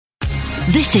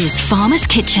This is Farmer's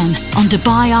Kitchen on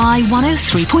Dubai Eye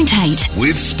 103.8.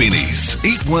 With Spinneys.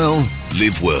 Eat well,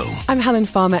 live well. I'm Helen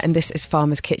Farmer and this is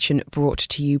Farmer's Kitchen, brought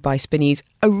to you by Spinneys.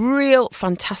 A real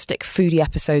fantastic foodie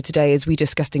episode today as we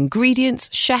discussed ingredients,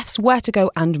 chefs, where to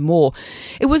go and more.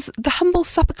 It was the Humble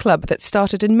Supper Club that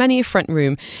started in many a front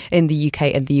room in the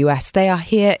UK and the US. They are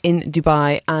here in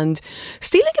Dubai and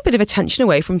stealing a bit of attention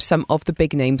away from some of the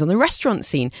big names on the restaurant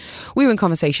scene. We were in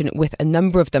conversation with a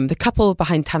number of them. The couple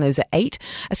behind Tano's at 8,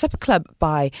 a supper club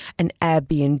by an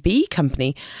Airbnb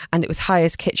company, and it was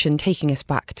Haya's Kitchen taking us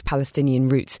back to Palestinian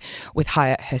roots with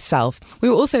Haya herself. We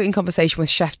were also in conversation with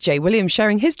Chef Jay Williams,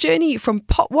 sharing his journey from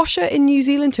pot washer in New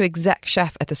Zealand to exec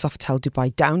chef at the Sofitel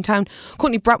Dubai downtown.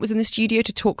 Courtney Bratt was in the studio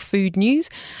to talk food news,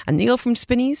 and Neil from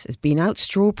Spinneys has been out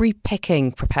strawberry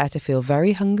picking. Prepare to feel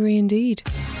very hungry indeed.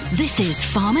 This is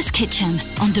Farmer's Kitchen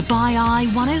on Dubai Eye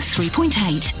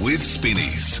 103.8. With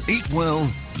Spinneys. Eat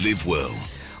well, live well.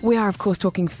 We are, of course,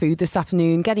 talking food this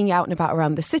afternoon, getting you out and about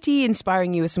around the city,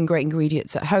 inspiring you with some great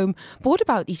ingredients at home. But what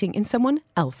about eating in someone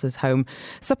else's home?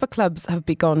 Supper clubs have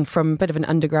gone from a bit of an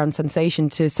underground sensation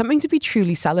to something to be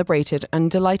truly celebrated,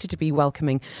 and delighted to be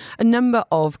welcoming a number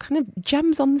of kind of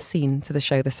gems on the scene to the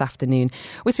show this afternoon.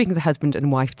 We're speaking to the husband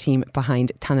and wife team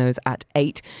behind Tano's at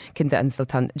 8, Kinder and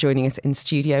Sultan, joining us in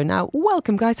studio now.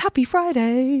 Welcome, guys. Happy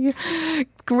Friday.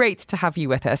 Great to have you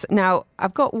with us. Now,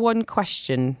 I've got one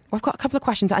question. I've got a couple of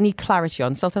questions I need clarity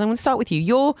on. Sultan, I'm going to start with you.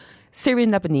 You're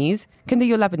Syrian Lebanese, Kinder,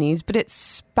 you're Lebanese, but it's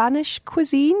Spanish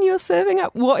cuisine you're serving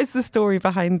up. What is the story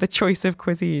behind the choice of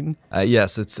cuisine?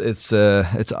 Yes, it's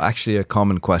actually a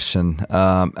common question,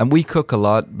 and we cook a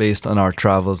lot based on our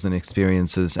travels and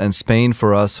experiences. And Spain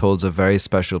for us holds a very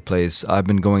special place. I've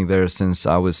been going there since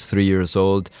I was 3 years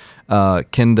old.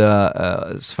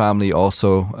 Kinda's family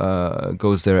also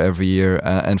goes there every year,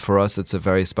 and for us it's a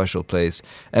very special place.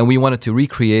 And we wanted to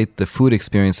recreate the food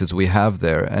experiences we have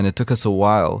there, and it took us a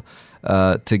while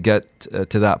to get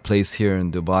to that place here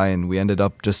in Dubai, and we ended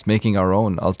up just making our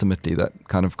own. Ultimately, that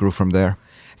kind of grew from there.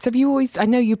 So have you always, I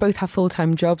know you both have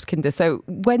full-time jobs, Kinder, so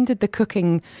when did the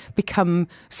cooking become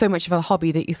so much of a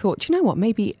hobby that you thought, you know what,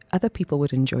 maybe other people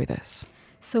would enjoy this?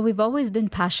 So we've always been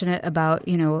passionate about,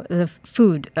 the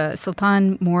food.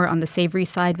 Sultan more on the savory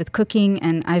side with cooking,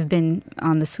 and I've been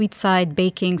on the sweet side,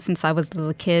 baking since I was a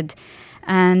little kid.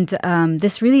 And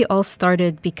this really all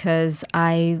started because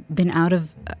I've been out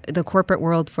of the corporate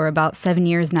world for about 7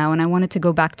 years now, and I wanted to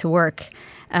go back to work.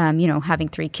 Having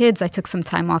 3 kids, I took some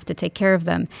time off to take care of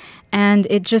them. And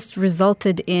it just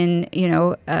resulted in,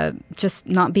 just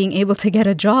not being able to get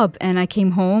a job. And I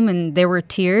came home and there were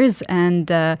tears. And,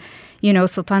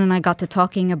 Sultan and I got to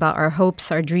talking about our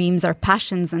hopes, our dreams, our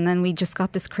passions. And then we just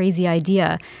got this crazy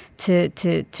idea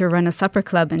to run a supper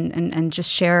club and just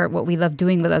share what we love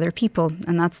doing with other people.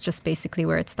 And that's just basically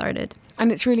where it started.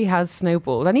 And it really has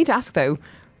snowballed. I need to ask, though,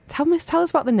 tell us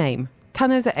about the name.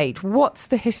 Tano's at 8. What's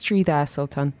the history there,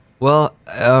 Sultan? Well,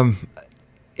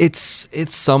 it's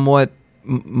somewhat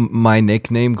my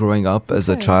nickname growing up as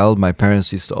a child. My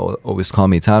parents used to always call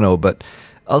me Tano, but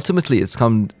ultimately it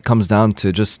comes down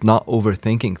to just not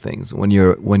overthinking things. When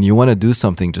you want to do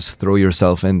something, just throw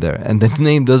yourself in there. And the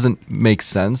name doesn't make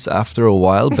sense after a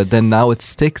while, but then now it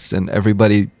sticks and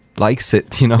everybody likes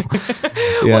it,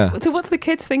 Yeah. So what do the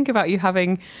kids think about you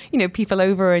having, people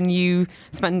over and you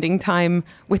spending time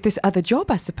with this other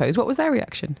job, I suppose? What was their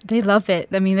reaction? They love it.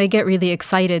 I mean, they get really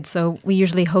excited. So we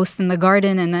usually host in the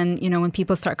garden. And then, when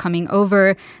people start coming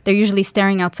over, they're usually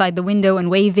staring outside the window and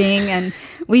waving. And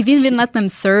we've even let them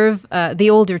serve, the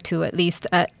older two at least,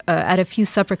 at a few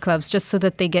supper clubs, just so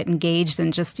that they get engaged.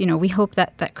 And just, we hope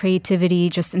that creativity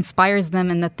just inspires them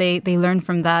and that they learn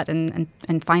from that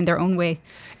and find their own way.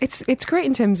 It's great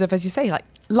in terms of, as you say, like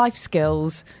life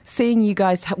skills, seeing you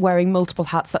guys wearing multiple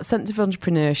hats, that sense of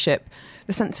entrepreneurship,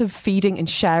 the sense of feeding and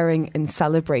sharing and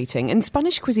celebrating. And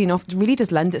Spanish cuisine often really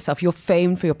does lend itself. You're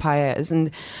famed for your paellas.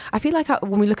 And I feel like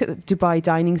when we look at the Dubai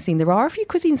dining scene, there are a few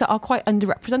cuisines that are quite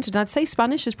underrepresented. And I'd say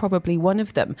Spanish is probably one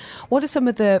of them. What are some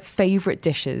of the favourite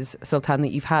dishes, Sultan,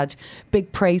 that you've had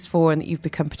big praise for and that you've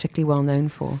become particularly well known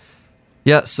for?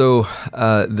 Yeah, so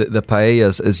the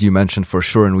paellas, as you mentioned, for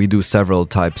sure, and we do several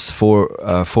types, 4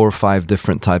 or 5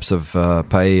 different types of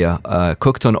paella,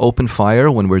 cooked on open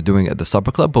fire when we're doing it at the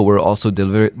supper club, but we're also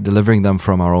delivering them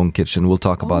from our own kitchen. We'll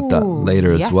talk about that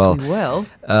later as well. Yes, we will.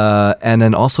 And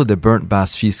then also the burnt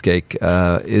Bass cheesecake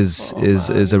is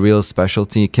a real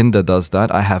specialty. Kinda does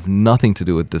that. I have nothing to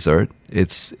do with dessert.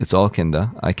 it's all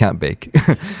kinda. I can't bake.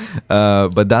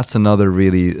 But that's another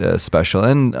really special.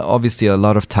 And obviously a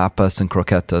lot of tapas and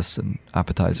croquetas and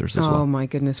appetizers as well. Oh my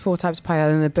goodness, 4 types of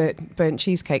paella and a burnt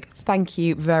cheesecake. Thank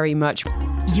you very much.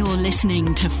 You're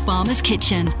listening to Farmer's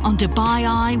Kitchen on Dubai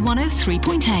Eye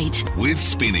 103.8. With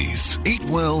Spinneys. Eat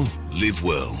well, live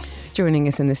well. Joining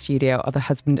us in the studio are the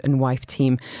husband and wife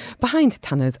team behind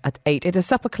Tanner's at 8. It's a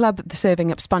supper club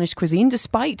serving up Spanish cuisine.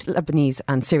 Despite Lebanese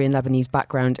and Syrian Lebanese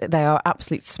background, they are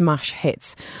absolute smash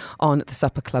hits on the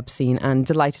supper club scene, and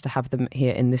delighted to have them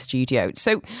here in the studio.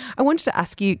 So I wanted to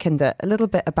ask you, Kinder, a little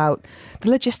bit about the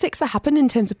logistics that happen in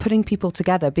terms of putting people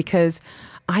together, because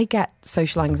I get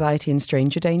social anxiety and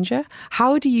stranger danger.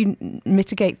 How do you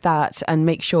mitigate that and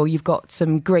make sure you've got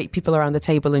some great people around the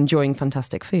table enjoying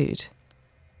fantastic food?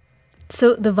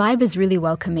 So the vibe is really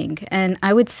welcoming. And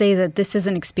I would say that this is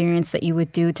an experience that you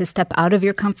would do to step out of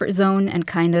your comfort zone and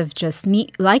kind of just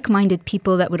meet like-minded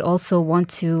people that would also want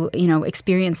to,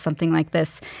 experience something like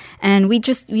this. And we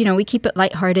just, we keep it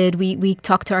lighthearted. We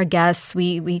talk to our guests.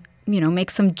 We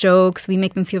make some jokes. We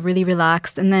make them feel really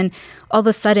relaxed. And then all of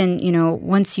a sudden,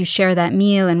 once you share that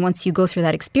meal and once you go through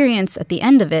that experience, at the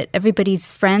end of it,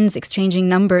 everybody's friends, exchanging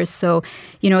numbers. So,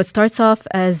 it starts off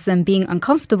as them being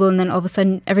uncomfortable, and then all of a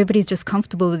sudden, everybody's just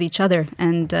comfortable with each other.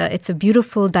 And it's a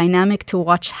beautiful dynamic to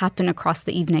watch happen across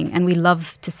the evening. And we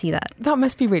love to see that. That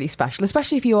must be really special,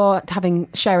 especially if you're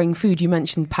sharing food. You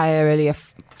mentioned paella earlier.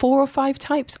 4 or 5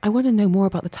 types. I want to know more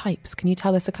about the types. Can you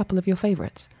tell us a couple of your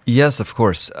favourites? Yes, of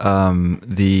course.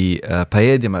 The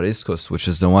paella de mariscos, which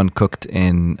is the one cooked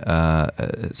in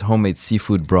homemade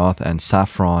seafood broth and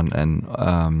saffron, and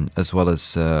as well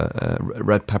as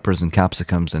red peppers and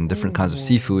capsicums and different kinds of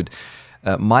seafood.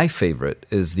 My favorite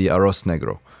is the arroz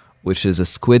negro, which is a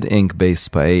squid ink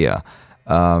based paella,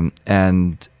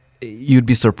 and you'd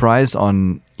be surprised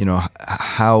on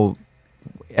how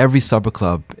every supper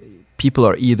club, people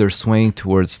are either swaying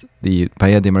towards the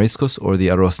paella de mariscos or the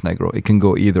arroz negro. It can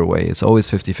go either way. It's always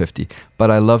 50-50.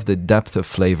 But I love the depth of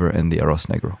flavor in the arroz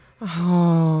negro.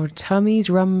 Oh, tummy's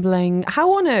rumbling.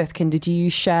 How on earth, Kinder, do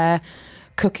you share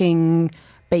cooking,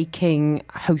 baking,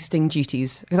 hosting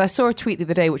duties? Because I saw a tweet the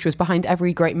other day which was, behind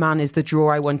every great man is the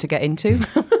drawer I want to get into.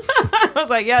 I was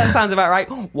like, yeah, that sounds about right.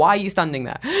 Why are you standing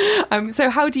there? So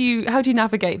how do you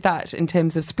navigate that in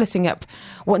terms of splitting up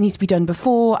what needs to be done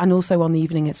before and also on the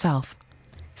evening itself?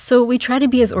 So we try to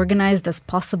be as organized as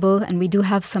possible, and we do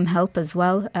have some help as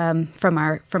well from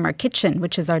our kitchen,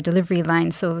 which is our delivery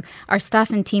line. So our staff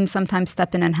and team sometimes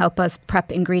step in and help us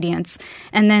prep ingredients.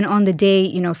 And then on the day,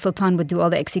 Sultan would do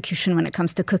all the execution when it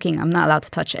comes to cooking. I'm not allowed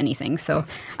to touch anything. So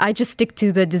I just stick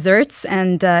to the desserts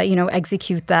and,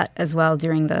 execute that as well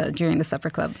during the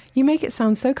supper club. You make it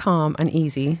sound so calm and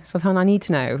easy. Sultan, I need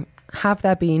to know, have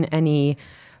there been any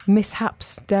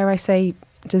mishaps, dare I say,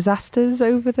 disasters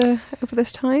over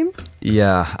this time?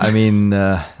 Yeah, I mean,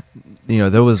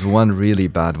 there was one really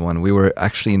bad one. We were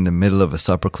actually in the middle of a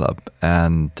supper club,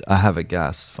 and I have a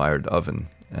gas-fired oven,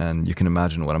 and you can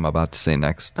imagine what I'm about to say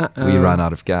next. Uh-oh. We ran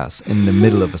out of gas in the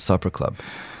middle of a supper club,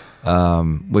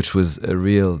 which was a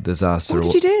real disaster.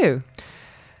 What did you do?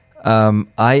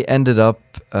 I ended up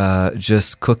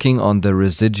just cooking on the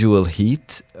residual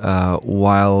heat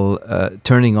while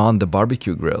turning on the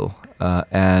barbecue grill.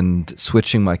 And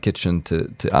switching my kitchen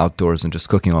to outdoors and just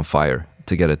cooking on fire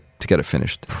to get it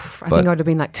finished. I think I would have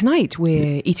been like, tonight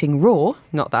we're eating raw,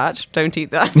 not that. Don't eat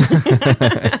that.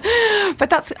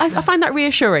 But I find that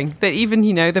reassuring that even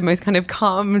the most kind of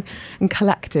calm and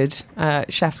collected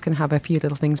chefs can have a few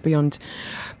little things beyond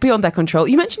their control.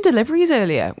 You mentioned deliveries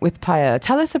earlier with paella.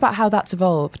 Tell us about how that's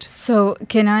evolved. So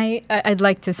I'd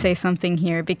like to say something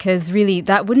here, because really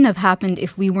that wouldn't have happened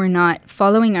if we were not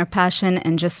following our passion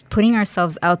and just putting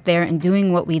ourselves out there and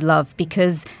doing what we love,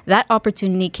 because that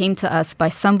opportunity came to us by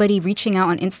somebody reaching out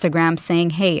on Instagram saying,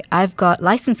 hey, I've got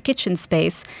licensed kitchen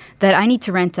space that I need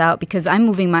to rent out because I'm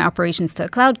moving my operations to a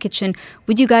cloud kitchen.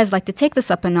 Would you guys like to take this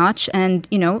up a notch and,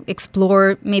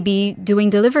 explore maybe doing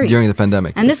deliveries? During the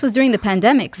pandemic. And this was during the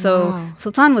pandemic. So wow.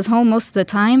 Sultan was home most of the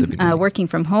time, working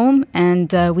from home.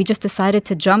 And we just decided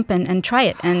to jump and try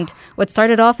it. And what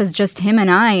started off as just him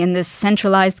and I in this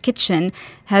centralized kitchen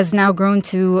has now grown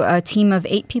to a team of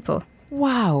 8 people.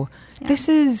 Wow. Yeah. This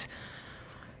is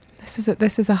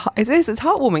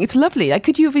heartwarming. It's lovely. Like,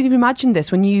 could you have even imagined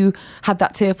this when you had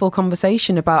that tearful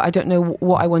conversation about, I don't know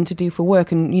what I want to do for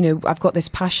work, and I've got this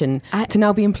passion to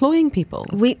now be employing people?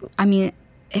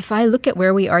 If I look at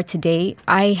where we are today,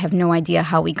 I have no idea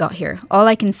how we got here. All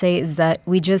I can say is that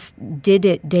we just did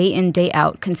it day in, day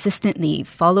out, consistently,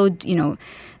 followed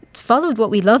what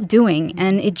we love doing,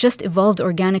 and it just evolved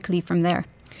organically from there.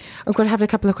 I've got to have a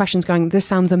couple of questions going. This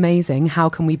sounds amazing. How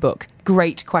can we book?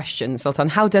 Great question, Sultan.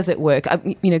 How does it work?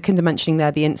 Kinder mentioning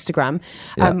there the Instagram.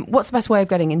 Yeah. What's the best way of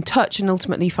getting in touch and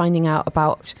ultimately finding out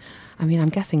about... I'm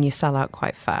guessing you sell out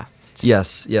quite fast.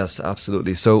 Yes,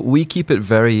 absolutely. So we keep it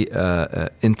very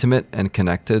intimate and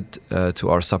connected to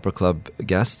our supper club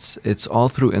guests. It's all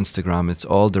through Instagram. It's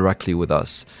all directly with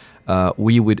us.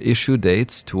 We would issue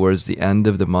dates towards the end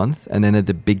of the month, and then at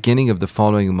the beginning of the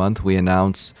following month, we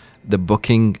announce the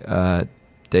booking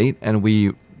date, and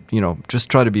we just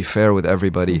try to be fair with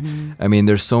everybody. Mm-hmm.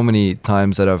 There's so many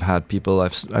times that I've had people,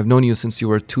 I've known you since you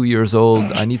were 2 years old.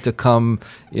 I need to come,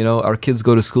 our kids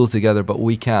go to school together, but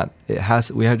we can't.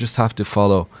 We just have to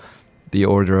follow the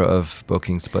order of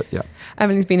bookings, but yeah.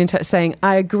 Emily's been in touch saying,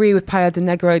 I agree with Paella de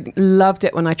Negro. Loved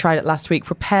it when I tried it last week.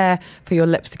 Prepare for your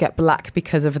lips to get black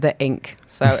because of the ink.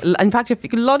 So, in fact, a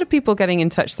lot of people getting in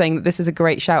touch saying that this is a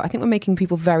great shout. I think we're making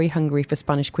people very hungry for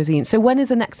Spanish cuisine. So when is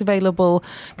the next available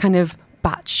kind of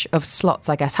batch of slots,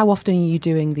 I guess? How often are you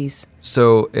doing these?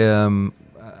 So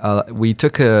we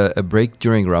took a break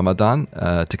during Ramadan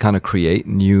to kind of create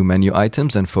new menu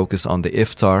items and focus on the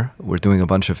iftar. We're doing a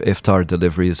bunch of iftar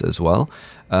deliveries as well.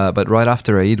 But right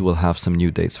after Eid, we'll have some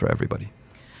new dates for everybody.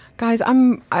 Guys,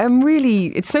 I'm really,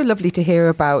 it's so lovely to hear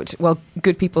about,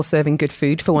 good people serving good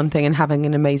food for one thing and having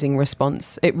an amazing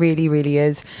response. It really, really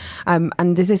is.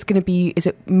 And is this going to be, is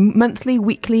it monthly,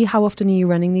 weekly? How often are you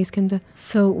running these, Kinder?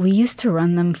 So we used to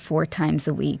run them 4 times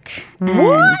a week. What?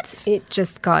 And it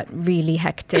just got really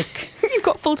hectic. You've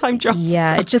got full-time jobs.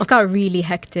 Yeah, it just got really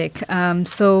hectic.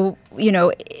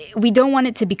 We don't want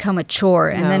it to become a chore.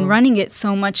 And then running it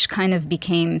so much kind of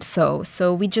became so.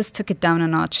 So we just took it down a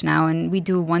notch now, and we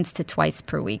do once to twice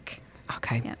per week.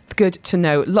 Okay, Good to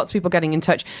know. Lots of people getting in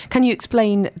touch. Can you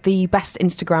explain the best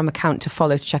Instagram account to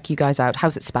follow to check you guys out?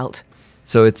 How's it spelt?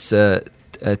 So it's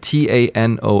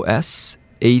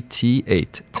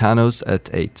TANOS88, Tanos at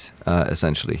 8,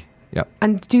 essentially. Yeah.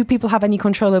 And do people have any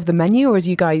control over the menu, or is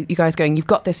you guys going, you've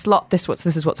got this slot, this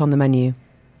is what's on the menu?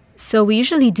 So we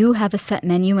usually do have a set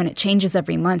menu, and it changes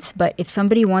every month. But if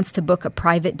somebody wants to book a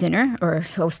private dinner or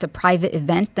host a private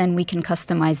event, then we can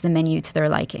customize the menu to their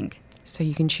liking. So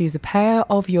you can choose the pair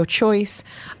of your choice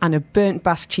and a burnt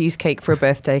Basque cheesecake for a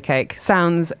birthday cake.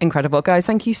 Sounds incredible. Guys,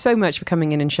 thank you so much for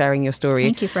coming in and sharing your story.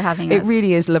 Thank you for having us. It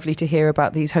really is lovely to hear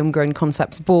about these homegrown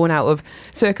concepts born out of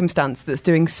circumstance that's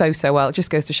doing so well. It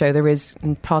just goes to show there is,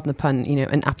 and pardon the pun,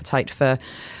 an appetite for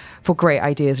great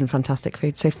ideas and fantastic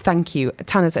food. So thank you.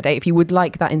 Tanos at 8. If you would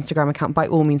like that Instagram account, by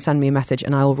all means, send me a message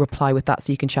and I'll reply with that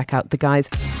so you can check out the guys.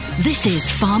 This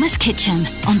is Farmer's Kitchen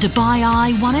on Dubai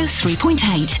Eye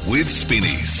 103.8. With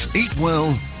Spinneys. Eat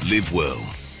well, live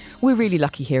well. We're really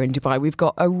lucky here in Dubai. We've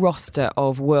got a roster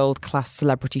of world-class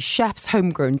celebrity chefs,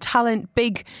 homegrown talent,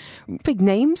 big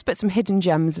names, but some hidden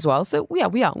gems as well. So yeah,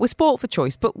 we are. We're spoilt for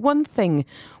choice. But one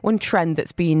trend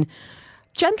that's been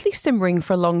gently simmering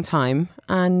for a long time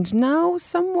and now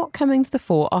somewhat coming to the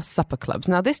fore are supper clubs.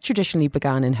 Now, this traditionally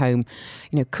began in home,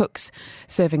 cooks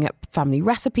serving up family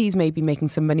recipes, maybe making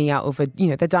some money out of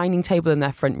their dining table in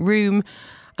their front room.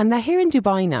 And they're here in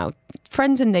Dubai now.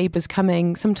 Friends and neighbours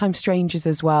coming, sometimes strangers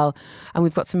as well. And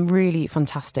we've got some really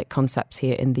fantastic concepts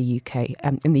here in the UK,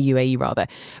 in the UAE rather.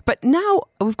 But now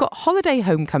we've got Holiday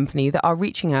Home Company that are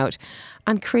reaching out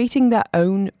and creating their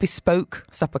own bespoke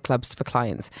supper clubs for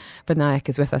clients. Vinayak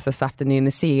is with us this afternoon,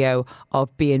 the CEO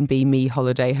of B&B Me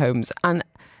Holiday Homes. And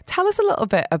tell us a little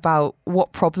bit about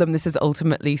what problem this is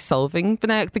ultimately solving,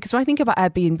 Vinayak, because when I think about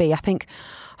Airbnb, I think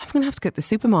I'm going to have to go to the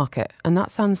supermarket. And that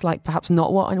sounds like perhaps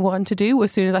not what I want to do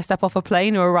as soon as I step off a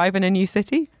plane or arrive in a new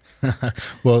city.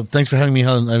 Well, thanks for having me,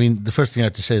 Helen. The first thing I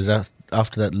have to say is that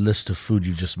after that list of food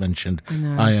you just mentioned,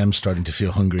 I am starting to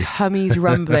feel hungry. Tummy's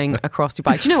rumbling across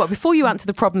Dubai. Do you know what? Before you answer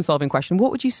the problem-solving question,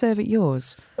 what would you serve at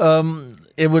yours?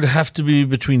 It would have to be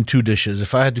between 2 dishes.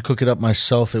 If I had to cook it up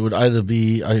myself, it would either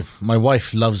be... my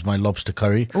wife loves my lobster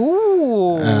curry.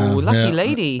 Ooh, lucky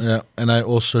lady. Yeah, and I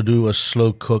also do a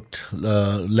slow-cooked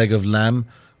leg of lamb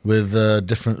with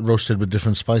roasted with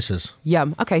different spices.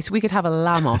 Yum. Okay, so we could have a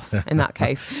lamb off in that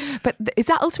case. But is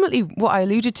that ultimately what I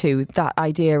alluded to, that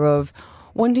idea of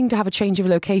wanting to have a change of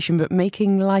location but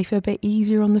making life a bit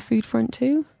easier on the food front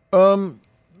too?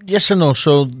 Yes and no.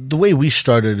 So the way we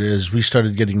started is we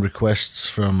started getting requests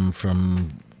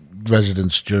from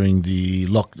residents during the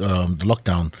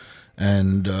lockdown.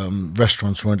 And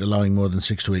restaurants weren't allowing more than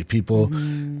 6 to 8 people.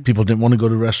 Mm-hmm. People didn't want to go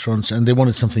to restaurants and they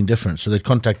wanted something different. So they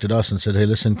contacted us and said, hey,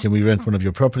 listen, can we rent one of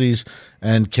your properties?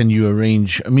 And can you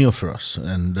arrange a meal for us?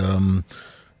 And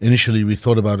initially we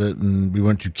thought about it and we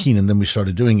weren't too keen. And then we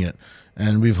started doing it.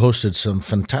 And we've hosted some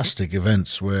fantastic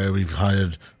events where we've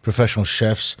hired professional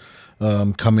chefs,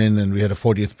 come in, and we had a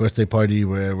 40th birthday party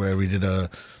where we did a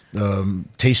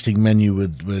tasting menu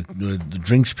with the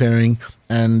drinks pairing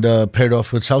and paired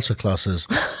off with salsa classes.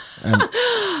 And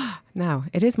now,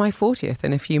 it is my 40th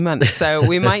in a few months, so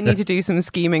we might need to do some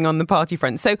scheming on the party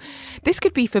front. So this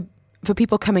could be for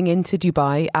people coming into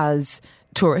Dubai as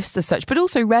tourists as such, but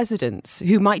also residents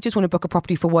who might just want to book a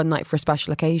property for one night for a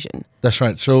special occasion. That's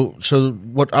right. So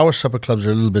what our supper clubs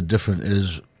are a little bit different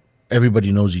is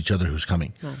everybody knows each other who's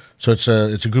coming. Nice. So it's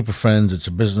a group of friends, it's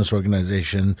a business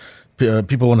organization.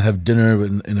 People want to have dinner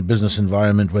in a business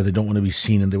environment where they don't want to be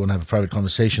seen and they want to have private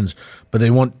conversations, but they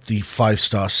want the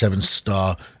 5-star,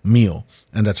 7-star meal.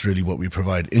 And that's really what we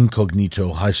provide.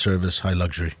 Incognito, high service, high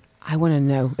luxury. I want to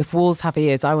know. If walls have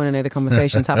ears, I want to know the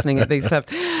conversations happening at these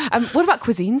clubs. What about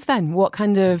cuisines then? What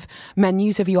kind of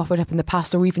menus have you offered up in the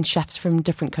past, or even chefs from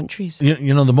different countries?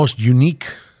 You know, the most unique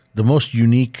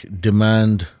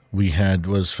demand we had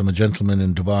was from a gentleman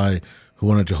in Dubai who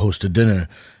wanted to host a dinner,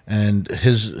 and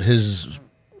his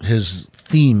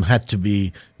theme had to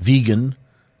be vegan,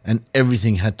 and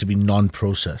everything had to be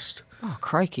non-processed. Oh,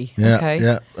 crikey. Yeah, okay.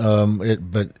 Yeah.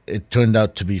 But it turned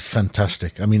out to be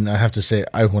fantastic. I mean, I have to say,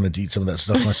 I wanted to eat some of that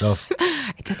stuff myself.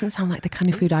 It doesn't sound like the kind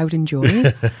of food I would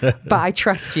enjoy, but I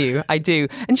trust you. I do.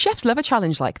 And chefs love a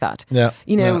challenge like that. Yeah.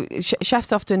 You know,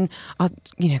 chefs often are,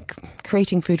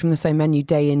 creating food from the same menu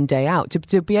day in, day out.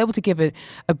 To be able to give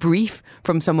a brief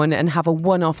from someone and have a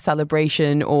one-off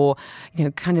celebration or,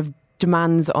 kind of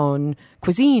demands on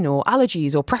cuisine or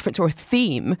allergies or preference or a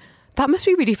theme, that must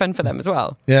be really fun for them as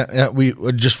well. Yeah. We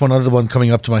just one other one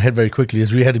coming up to my head very quickly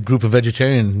is we had a group of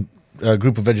vegetarian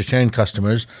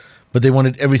customers, but they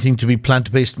wanted everything to be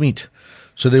plant-based meat.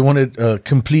 So they wanted a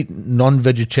complete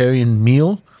non-vegetarian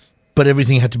meal, but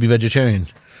everything had to be vegetarian.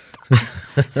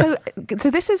 So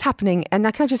this is happening, and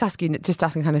I can just ask you, just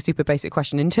asking kind of super basic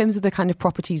question, in terms of the kind of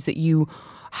properties that you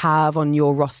have on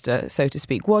your roster, so to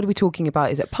speak, what are we talking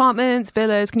about? Is it apartments,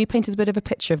 villas? Can you paint us a bit of a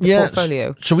picture of the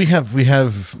portfolio? So we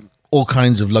have all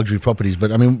kinds of luxury properties,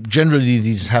 but I mean, generally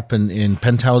these happen in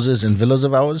penthouses and villas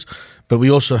of ours, but we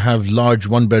also have large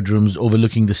one-bedrooms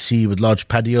overlooking the sea with large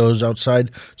patios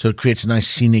outside, so it creates a nice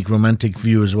scenic, romantic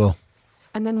view as well.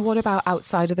 And then what about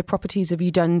outside of the properties? Have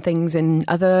you done things in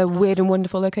other weird and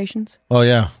wonderful locations? Oh,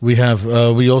 yeah. We have.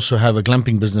 We also have a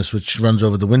glamping business which runs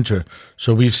over the winter.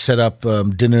 So we've set up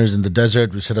dinners in the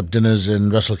desert. We've set up dinners in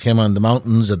Ras Al Khaimah in the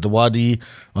mountains, at the Wadi,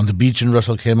 on the beach in Ras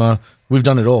Al Khaimah. We've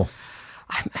done it all.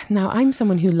 Now, I'm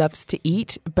someone who loves to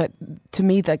eat, but to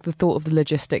me, like the thought of the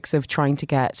logistics of trying to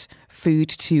get food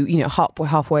to,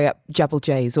 halfway up Jebel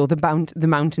Jays or the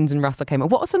mountains in Ras Al Khaimah.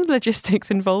 What are some of the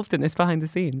logistics involved in this behind the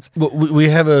scenes? Well, we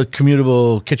have a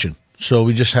commutable kitchen. So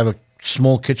we just have a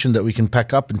small kitchen that we can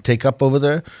pack up and take up over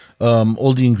there.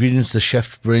 All the ingredients the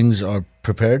chef brings are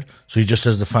prepared. So he just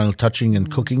does the final touching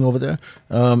and cooking over there.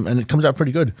 And it comes out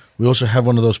pretty good. We also have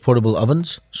one of those portable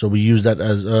ovens. So we use that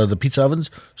as the pizza ovens.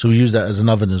 So we use that as an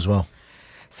oven as well.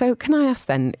 So can I ask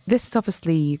then, this has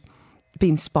obviously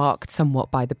been sparked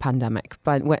somewhat by the pandemic.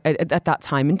 But at that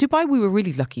time in Dubai, we were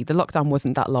really lucky. The lockdown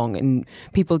wasn't that long and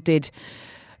people did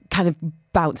kind of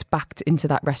bounce back into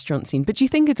that restaurant scene. But do you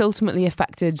think it's ultimately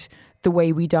affected the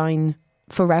way we dine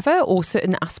forever or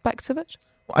certain aspects of it?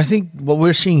 I think what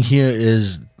we're seeing here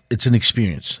is it's an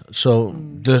experience. So,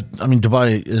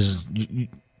 Dubai is,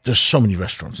 there's so many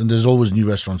restaurants and there's always new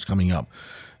restaurants coming up.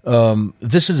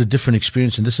 This is a different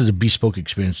experience and this is a bespoke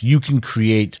experience. You can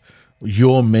create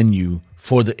your menu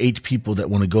for the 8 people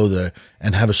that want to go there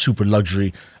and have a super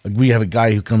luxury. We have a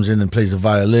guy who comes in and plays the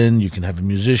violin. You can have a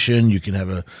musician. You can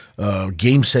have a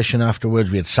game session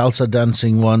afterwards. We had salsa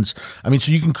dancing once.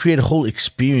 So you can create a whole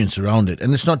experience around it.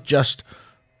 And it's not just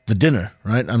the dinner,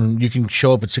 right? You can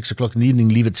show up at 6 o'clock in the evening,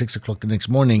 leave at 6 o'clock the next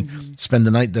morning, spend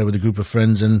the night there with a group of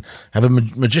friends and have a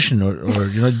magician or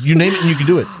you name it and you can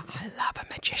do it. I love a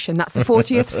magician. That's the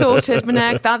 40th sorted,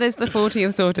 Manek. That is the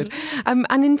 40th sorted.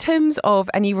 And in terms of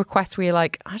any requests where you're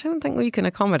like, I don't think we can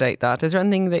accommodate that, is there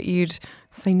anything that you'd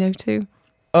say no to?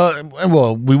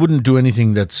 Well, we wouldn't do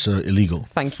anything that's illegal.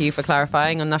 Thank you for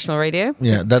clarifying on national radio.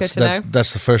 Yeah, that's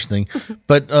the first thing.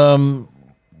 But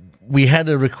we had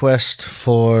a request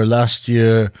for last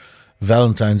year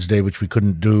Valentine's Day, which we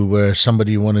couldn't do, where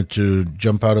somebody wanted to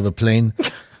jump out of a plane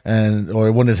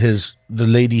or wanted the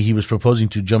lady he was proposing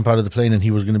to jump out of the plane, and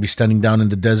he was going to be standing down in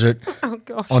the desert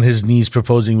on his knees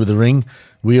proposing with a ring.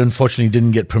 We unfortunately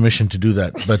didn't get permission to do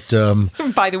that, but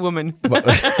by the woman.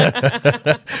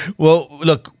 Well,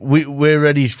 look, we're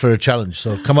ready for a challenge,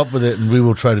 so come up with it and we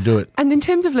will try to do it. And in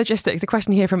terms of logistics, a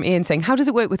question here from Ian saying, how does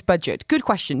it work with budget? Good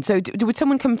question. So would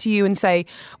someone come to you and say,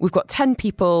 we've got 10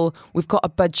 people, we've got a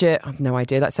budget, I have no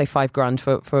idea, let's say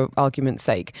 $5,000 for argument's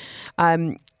sake.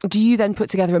 do you then put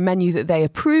together a menu that they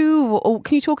approve, or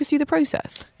can you talk us through the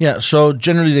process? Yeah, so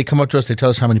generally they come up to us, they tell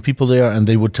us how many people they are, and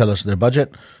they would tell us their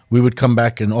budget. We would come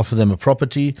back and offer them a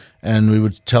property, and we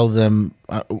would tell them,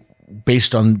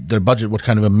 based on their budget, what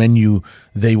kind of a menu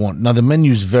they want. Now, the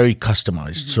menu is very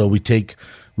customized. So we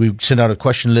send out a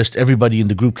question list. Everybody in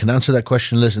the group can answer that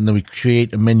question list, and then we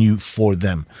create a menu for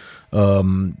them.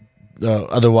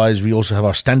 Otherwise, we also have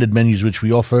our standard menus, which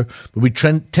we offer, but we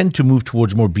tend to move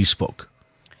towards more bespoke.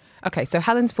 Okay, so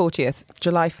Helen's 40th,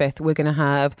 July 5th, we're going to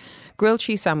have grilled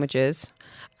cheese sandwiches,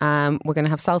 we're going to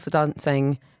have salsa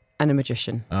dancing, and a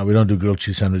magician. We don't do grilled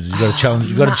cheese sandwiches. You got to challenge.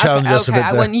 You got to challenge us a bit.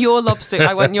 I want your lobster.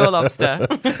 That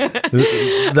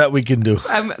we can do.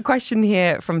 Question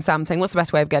here from Sam saying, "What's the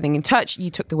best way of getting in touch?" You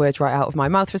took the words right out of my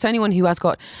mouth. For anyone who has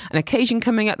got an occasion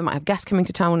coming up, that might have guests coming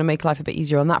to town, want to make life a bit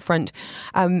easier on that front,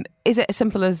 is it as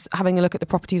simple as having a look at the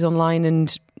properties online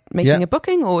and making a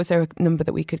booking, or is there a number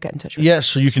that we could get in touch with? Yes,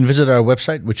 so you can visit our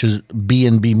website, which is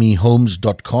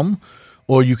bnbmehomes.com.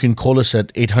 Or you can call us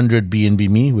at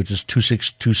 800-BNB-ME, which is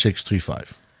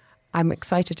 262635. I'm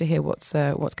excited to hear what's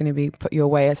going to be put your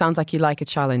way. It sounds like you like a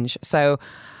challenge. So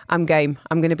I'm game.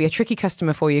 I'm going to be a tricky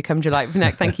customer for you come July.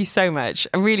 Vinayak, thank you so much.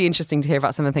 Really interesting to hear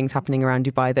about some of the things happening around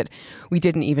Dubai that we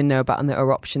didn't even know about, and there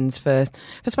are options for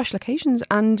special occasions,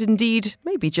 and indeed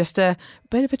maybe just a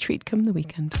bit of a treat come the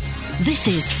weekend. This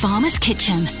is Farmer's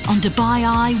Kitchen on Dubai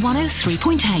Eye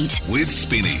 103.8. With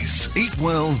Spinneys. Eat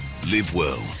well, live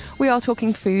well. We are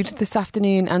talking food this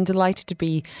afternoon, and delighted to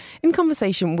be in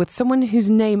conversation with someone whose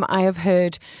name I have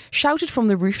heard shouted from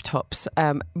the rooftops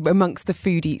amongst the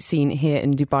foodie scene here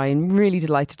in Dubai, and really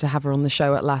delighted to have her on the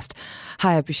show at last.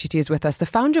 Haya Bushuti is with us, the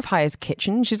founder of Haya's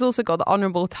Kitchen. She's also got the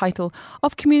honourable title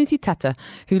of Community Tata,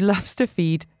 who loves to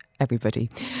feed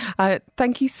everybody.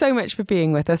 Thank you so much for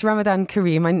being with us. Ramadan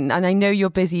Kareem, and I know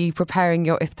you're busy preparing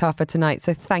your iftar for tonight,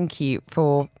 so thank you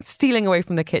for stealing away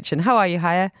from the kitchen. How are you,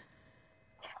 Haya?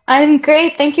 I'm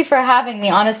great. Thank you for having me.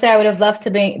 Honestly, I would have loved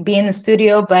to be in the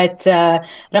studio, but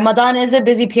Ramadan is a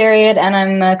busy period, and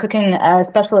I'm cooking a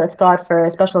special iftar for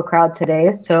a special crowd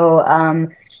today. So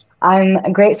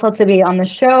I'm grateful to be on the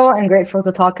show and grateful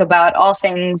to talk about all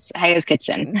things Haya's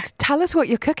Kitchen. Tell us what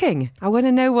you're cooking. I want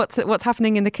to know what's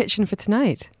happening in the kitchen for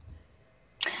tonight.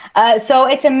 So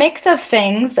it's a mix of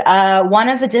things. One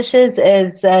of the dishes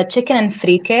is chicken and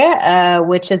frike,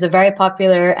 which is a very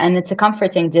popular, and it's a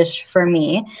comforting dish for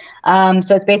me.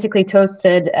 So it's basically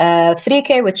toasted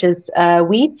frike, which is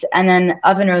wheat, and then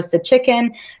oven roasted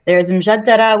chicken. There's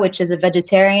mjaddara, which is a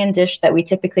vegetarian dish that we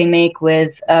typically make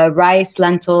with rice,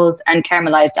 lentils, and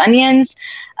caramelized onions.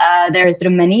 There's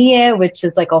rumaniye, which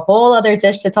is like a whole other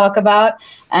dish to talk about,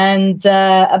 and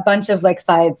a bunch of like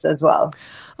sides as well.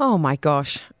 Oh my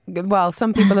gosh. Well,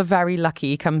 some people are very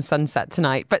lucky come sunset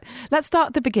tonight. But let's start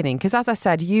at the beginning, because as I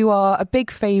said, you are a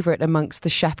big favourite amongst the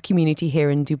chef community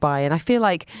here in Dubai. And I feel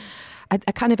like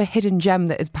a kind of a hidden gem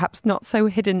that is perhaps not so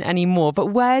hidden anymore. But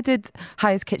where did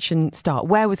Haya's Kitchen start?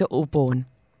 Where was it all born?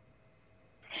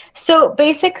 So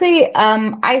basically,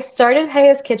 I started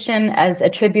Haya's Kitchen as a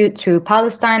tribute to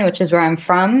Palestine, which is where I'm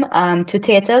from, to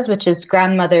tetas, which is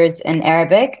grandmothers in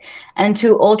Arabic, and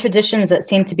to old traditions that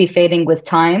seem to be fading with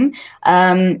time.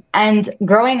 And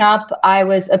growing up, I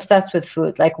was obsessed with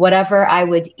food. Like whatever I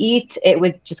would eat, it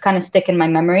would just kind of stick in my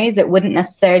memories. It wouldn't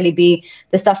necessarily be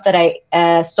the stuff that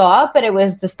I saw, but it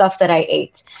was the stuff that I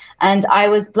ate. And I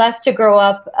was blessed to grow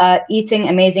up eating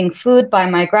amazing food by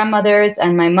my grandmothers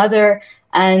and my mother,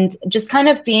 and just kind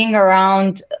of being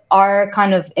around our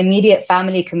kind of immediate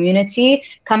family community,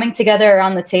 coming together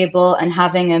around the table and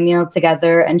having a meal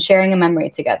together and sharing a memory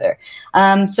together.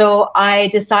 So I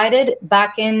decided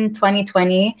back in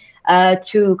 2020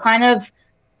 to kind of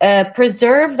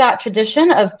preserve that tradition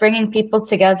of bringing people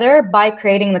together by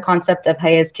creating the concept of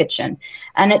Haya's Kitchen.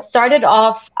 And it started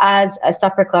off as a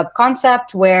supper club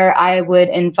concept where I would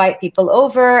invite people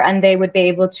over and they would be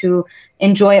able to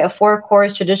enjoy a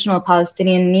 4-course traditional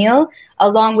Palestinian meal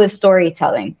along with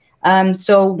storytelling.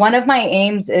 So one of my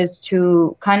aims is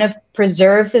to kind of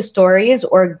preserve the stories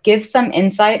or give some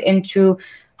insight into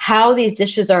how these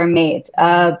dishes are made.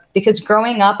 Because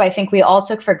growing up, I think we all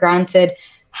took for granted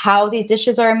how these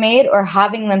dishes are made, or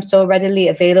having them so readily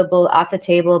available at the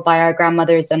table by our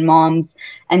grandmothers and moms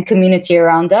and community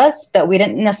around us, that we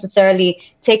didn't necessarily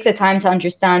take the time to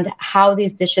understand how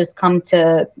these dishes come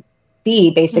to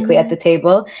be basically at the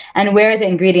table and where the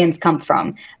ingredients come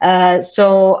from.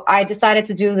 So I decided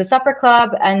to do the supper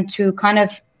club and to kind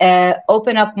of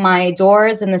open up my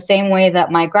doors in the same way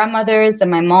that my grandmothers and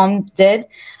my mom did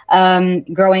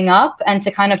growing up, and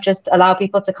to kind of just allow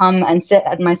people to come and sit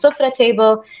at my sufra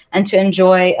table and to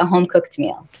enjoy a home-cooked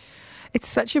meal. It's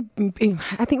such a,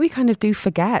 I think we kind of do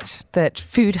forget that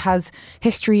food has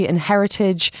history and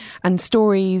heritage and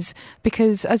stories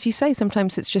because, as you say,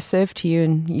 sometimes it's just served to you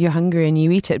and you're hungry and you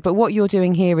eat it. But what you're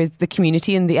doing here is the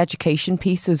community and the education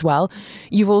piece as well.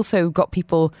 You've also got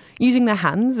people using their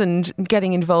hands and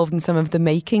getting involved in some of the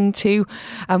making too.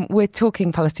 We're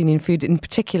talking Palestinian food, in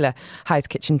particular, Haya's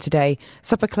Kitchen today.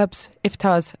 Supper clubs,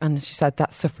 iftars, and as you said,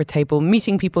 that sufra table,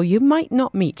 meeting people you might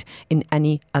not meet in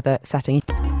any other setting.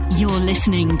 You're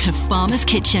listening to Farmer's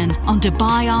Kitchen on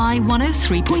Dubai Eye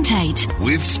 103.8.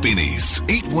 With Spinneys.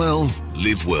 Eat well,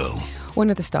 live well. One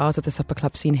of the stars of the supper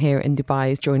club scene here in Dubai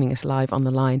is joining us live on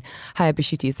the line. Haya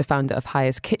Bashuti is the founder of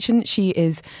Haya's Kitchen. She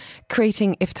is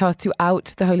creating iftars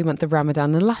throughout the holy month of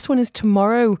Ramadan. The last one is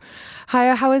tomorrow.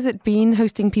 Haya, how has it been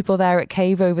hosting people there at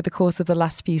Cave over the course of the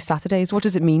last few Saturdays? What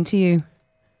does it mean to you?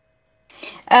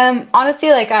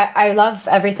 Honestly, I love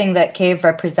everything that Cave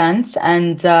represents,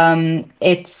 and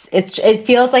it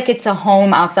feels like it's a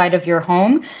home outside of your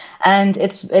home, and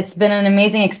it's been an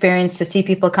amazing experience to see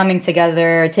people coming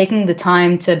together, taking the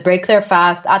time to break their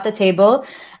fast at the table,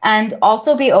 and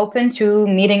also be open to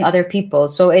meeting other people.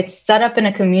 So it's set up in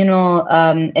a communal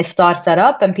iftar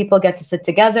setup, and people get to sit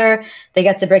together, they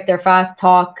get to break their fast,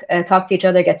 talk to each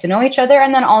other, get to know each other,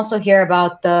 and then also hear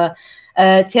about the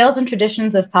tales and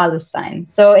traditions of Palestine.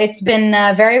 So it's been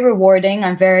very rewarding.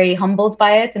 I'm very humbled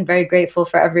by it and very grateful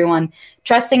for everyone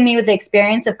trusting me with the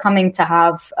experience of coming to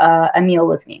have a meal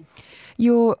with me.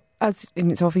 You're, as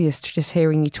it's obvious to just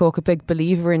hearing you talk, a big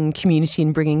believer in community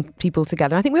and bringing people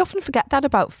together. I think we often forget that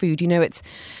about food. You know, it's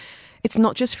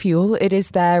not just fuel. It is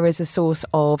there as a source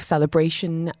of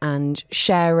celebration and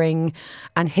sharing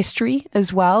and history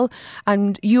as well.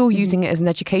 And you're using it as an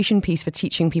education piece for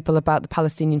teaching people about the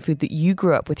Palestinian food that you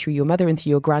grew up with through your mother and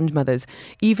through your grandmothers,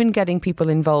 even getting people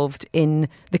involved in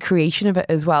the creation of it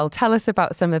as well. Tell us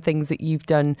about some of the things that you've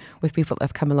done with people that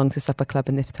have come along to Supper Club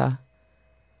and Iftar.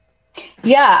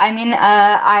 Yeah, I mean,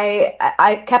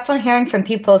 I kept on hearing from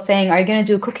people saying, are you going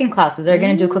to do cooking classes? Are you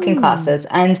going to do cooking classes?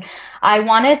 And I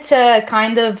wanted to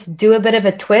kind of do a bit of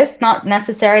a twist, not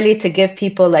necessarily to give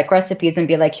people like recipes and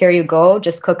be like, here you go,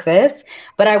 just cook this.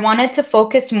 But I wanted to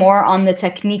focus more on the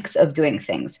techniques of doing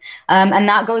things. And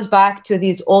that goes back to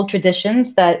these old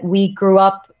traditions that we grew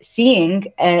up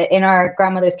seeing in our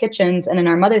grandmother's kitchens and in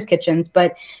our mother's kitchens,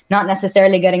 but not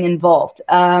necessarily getting involved.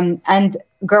 And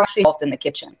grow actually involved in the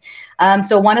kitchen.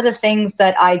 So one of the things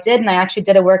that I did, and I actually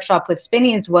did a workshop with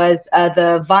Spinneys, was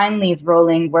the vine leaf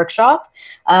rolling workshop.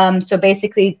 So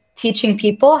basically teaching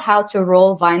people how to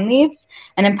roll vine leaves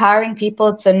and empowering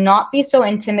people to not be so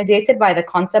intimidated by the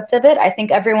concept of it. I think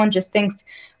everyone just thinks,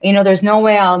 you know, there's no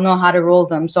way I'll know how to roll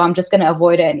them, so I'm just going to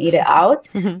avoid it and eat it out.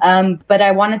 But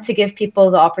I wanted to give people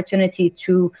the opportunity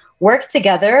to work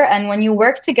together. And when you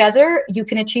work together, you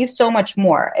can achieve so much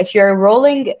more. If you're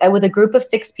rolling with a group of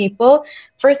 6 people,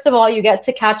 first of all, you get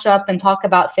to catch up and talk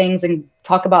about things and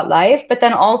talk about life, but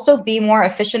then also be more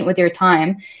efficient with your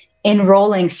time in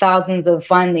rolling thousands of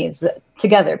vine leaves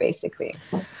together, basically.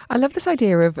 I love this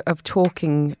idea of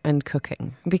talking and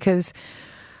cooking, because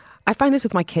I find this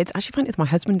with my kids. I actually find it with my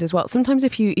husband as well. Sometimes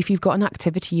if you've got an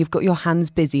activity, you've got your hands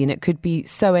busy, and it could be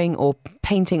sewing or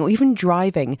painting or even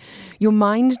driving, your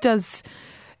mind does,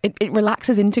 it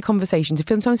relaxes into conversations. You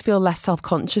sometimes feel less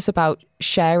self-conscious about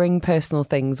sharing personal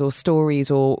things or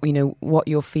stories or, you know, what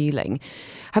you're feeling.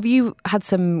 Have you had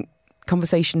some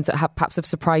conversations that perhaps have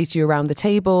surprised you around the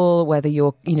table, whether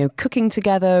you're, you know, cooking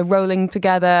together, rolling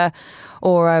together,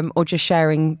 or just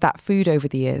sharing that food over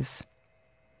the years?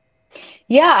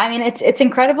 Yeah, I mean, it's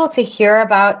incredible to hear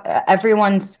about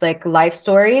everyone's like life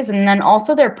stories, and then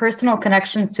also their personal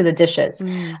connections to the dishes,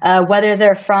 whether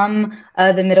they're from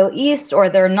the Middle East or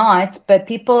they're not. But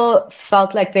people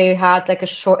felt like they had like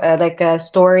a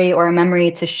story or a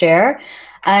memory to share.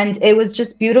 And it was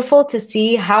just beautiful to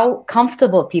see how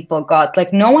comfortable people got.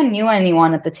 Like no one knew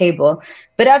anyone at the table,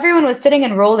 but everyone was sitting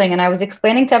and rolling. And I was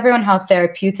explaining to everyone how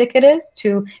therapeutic it is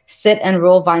to sit and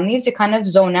roll vine leaves. You kind of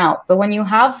zone out. But when you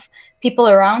have people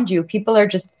around you, people are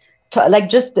just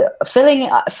filling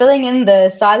in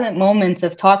the silent moments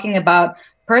of talking about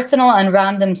personal and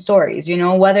random stories, you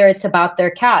know, whether it's about their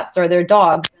cats or their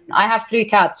dogs. I have 3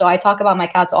 cats, so I talk about my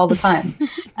cats all the time.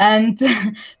 And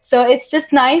so it's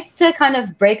just nice to kind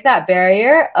of break that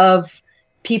barrier of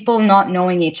people not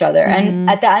knowing each other. And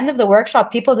at the end of the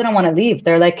workshop, people didn't want to leave.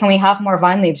 They're like, can we have more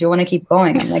vine leaves? You want to keep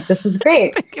going? I'm like, this is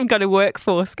great. You've got a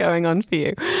workforce going on for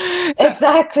you.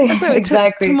 Exactly.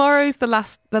 Tomorrow's the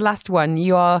last one.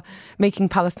 You are making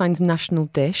Palestine's national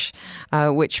dish,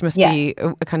 which must be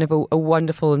a kind of a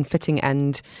wonderful and fitting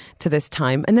end to this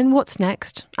time. And then what's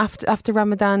next after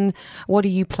Ramadan? What are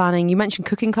you planning? You mentioned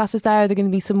cooking classes there. Are there going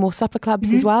to be some more supper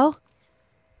clubs as well?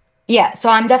 Yeah, so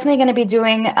I'm definitely going to be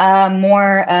doing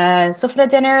more sufra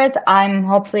dinners. I'm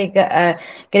hopefully going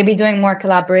to be doing more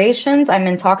collaborations. I'm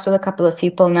in talks with a couple of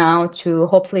people now to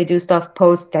hopefully do stuff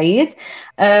post-Eid.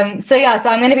 So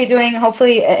I'm going to be doing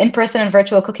hopefully in-person and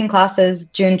virtual cooking classes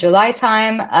June, July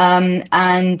time.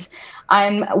 And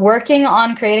I'm working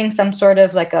on creating some sort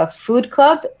of like a food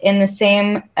club in the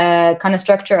same kind of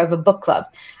structure of a book club.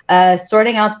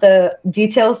 Sorting out the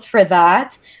details for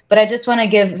that. But I just want to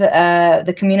give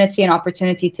the community an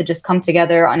opportunity to just come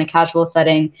together on a casual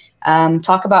setting,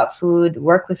 talk about food,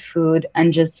 work with food,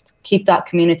 and just keep that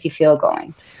community feel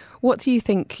going. What do you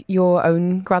think your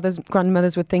own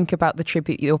grandmothers would think about the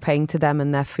tribute you're paying to them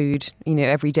and their food,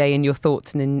 every day, in your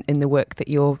thoughts and in the work that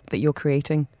you're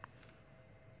creating?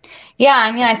 Yeah,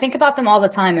 I mean, I think about them all the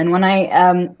time. And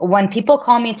when people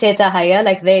call me Teta Haya,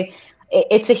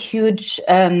 it's a huge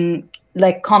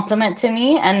compliment to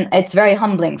me, and it's very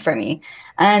humbling for me.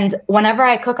 And whenever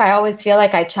I cook, I always feel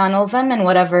like I channel them in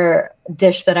whatever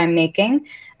dish that I'm making.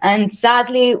 And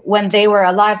sadly, when they were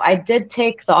alive, I did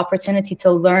take the opportunity to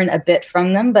learn a bit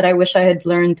from them, but I wish I had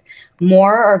learned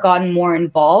more or gotten more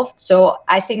involved. So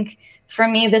I think for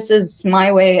me, this is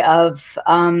my way of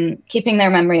keeping their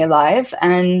memory alive,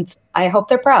 and I hope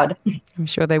they're proud. I'm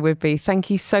sure they would be. Thank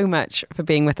you so much for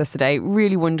being with us today.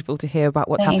 Really wonderful to hear about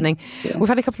what's happening. We've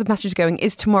had a couple of messages going.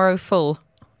 Is tomorrow full?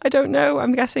 I don't know.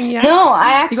 I'm guessing yes. No,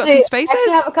 I actually, you got some spaces?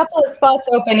 I have a couple of spots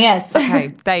open, yes.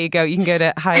 Okay, there you go. You can go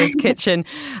to Haya's Kitchen.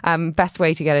 Best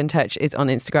way to get in touch is on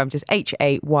Instagram, just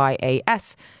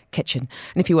HAYAS Kitchen.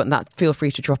 And if you want that, feel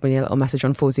free to drop me a little message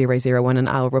on 4001 and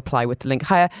I'll reply with the link.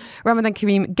 Haya, Ramadan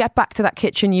Kareem, get back to that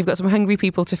kitchen. You've got some hungry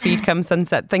people to feed come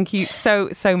sunset. Thank you so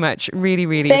much. Really,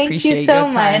 really appreciate your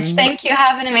time. Thank you so much. Thank you.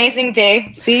 Have an amazing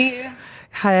day. See you.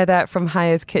 Haya there from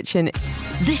Haya's Kitchen.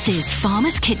 This is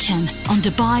Farmer's Kitchen on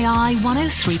Dubai Eye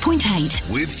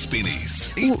 103.8. With Spinneys.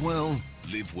 Eat well,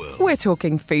 live well. We're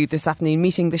talking food this afternoon,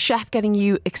 meeting the chef, getting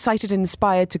you excited and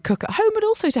inspired to cook at home, but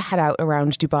also to head out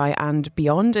around Dubai and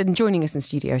beyond. And joining us in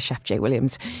studio is Chef Jay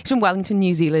Williams. He's from Wellington,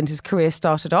 New Zealand. His career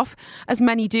started off, as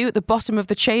many do, at the bottom of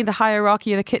the chain, the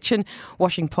hierarchy of the kitchen,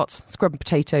 washing pots, scrubbing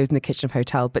potatoes in the kitchen of a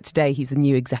hotel. But today he's the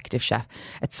new executive chef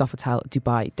at Sofitel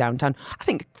Dubai downtown. I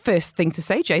think first thing to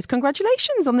say, Jay, is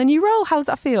congratulations on the new role. How's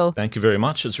that feel? Thank you very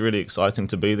much. It's really exciting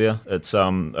to be there. It's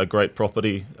a great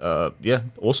property.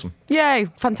 Awesome. Yay,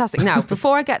 fantastic. Now,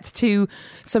 before I get to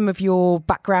some of your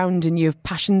background and your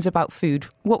passions about food,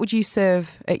 what would you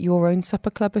serve at your own supper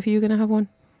club if you were going to have one?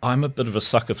 I'm a bit of a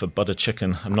sucker for butter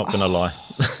chicken. I'm not going to lie.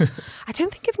 I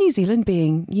don't think of New Zealand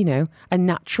being, a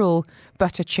natural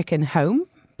butter chicken home.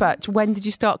 But when did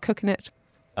you start cooking it?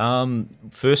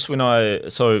 First,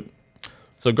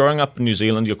 So growing up in New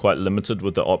Zealand, you're quite limited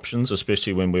with the options,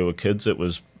 especially when we were kids. It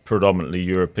was predominantly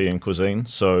European cuisine.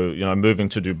 So, moving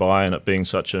to Dubai and it being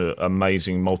such an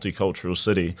amazing multicultural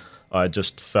city, I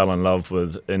just fell in love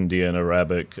with Indian,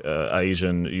 Arabic,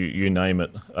 Asian, you name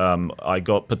it. I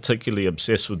got particularly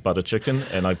obsessed with butter chicken,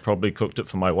 and I probably cooked it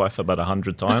for my wife about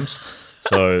 100 times.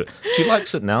 So she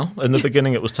likes it now. In the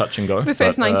beginning, it was touch and go. The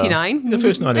first 99. The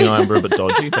first 99 were a bit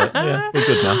dodgy, but yeah, we're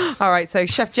good now. All right, so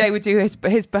Chef Jay would do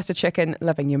his butter chicken.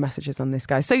 Loving your messages on this,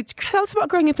 guys. So tell us about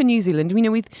growing up in New Zealand.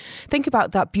 We think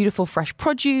about that beautiful fresh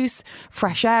produce,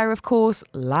 fresh air, of course,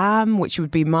 lamb, which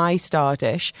would be my star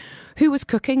dish. Who was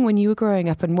cooking when you were growing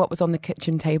up, and what was on the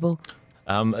kitchen table?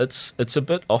 It's a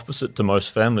bit opposite to most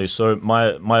families. So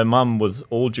my mum, with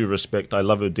all due respect, I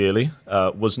love her dearly,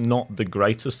 was not the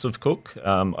greatest of cook.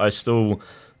 I still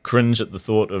cringe at the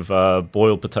thought of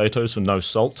boiled potatoes with no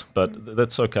salt, but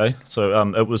that's okay.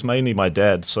 So it was mainly my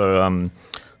dad. So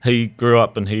he grew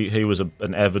up and he was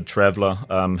an avid traveller.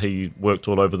 He worked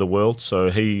all over the world. So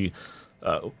he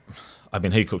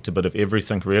cooked a bit of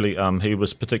everything, really. He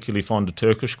was particularly fond of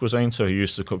Turkish cuisine, so he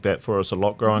used to cook that for us a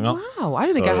lot growing up. Wow, I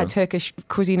don't think I had Turkish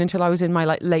cuisine until I was in my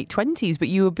late 20s, but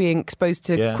you were being exposed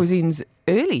to cuisines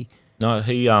early. No,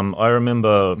 I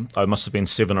remember I must have been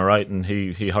 7 or 8, and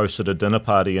he hosted a dinner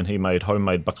party and he made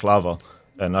homemade baklava.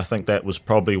 And I think that was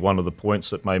probably one of the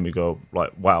points that made me go,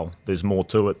 wow, there's more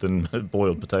to it than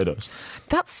boiled potatoes.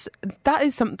 That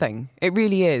is something. It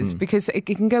really is, because it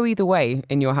can go either way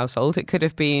in your household. It could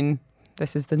have been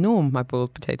this is the norm, my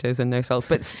boiled potatoes and no salt.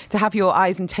 But to have your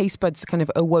eyes and taste buds kind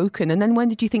of awoken, and then when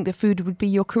did you think that food would be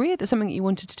your career? That's something that you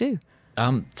wanted to do?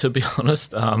 To be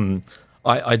honest,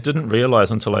 I didn't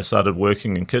realise until I started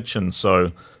working in kitchens.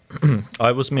 So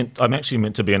I'm actually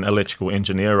meant to be an electrical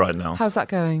engineer right now. How's that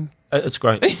going? It's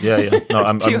great. Yeah. No,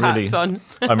 I'm really, hats on.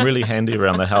 I'm really handy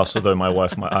around the house, although my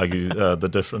wife might argue the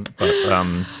different. But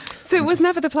so it was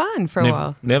never the plan for a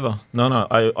while? Never. No.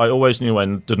 I always knew I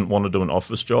didn't want to do an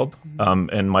office job.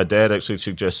 And my dad actually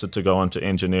suggested to go into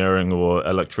engineering or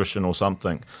electrician or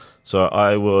something. So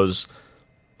I was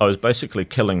basically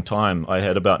killing time. I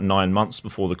had about 9 months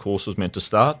before the course was meant to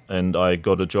start, and I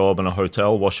got a job in a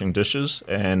hotel washing dishes,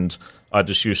 and I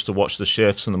just used to watch the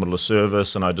chefs in the middle of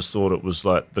service, and I just thought it was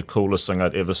like the coolest thing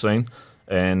I'd ever seen.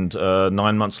 And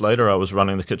 9 months later, I was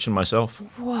running the kitchen myself.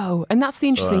 Whoa. And that's the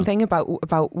interesting thing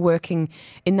about working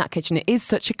in that kitchen. It is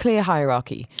such a clear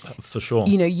hierarchy. For sure.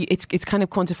 You know, it's kind of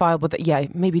quantifiable that, yeah,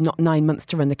 maybe not 9 months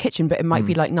to run the kitchen, but it might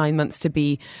be like 9 months to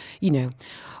be, you know,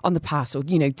 on the pass, or,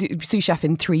 you know, sous chef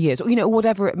in 3 years, or, you know,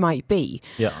 whatever it might be.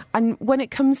 Yeah. And when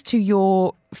it comes to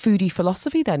your foodie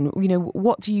philosophy, then, you know,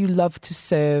 what do you love to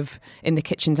serve in the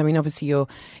kitchens? I mean, obviously you're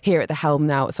here at the helm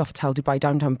now at Sofitel Dubai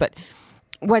Downtown, but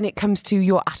when it comes to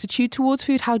your attitude towards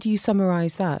food, how do you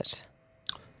summarise that?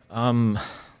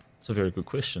 It's a very good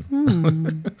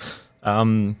question.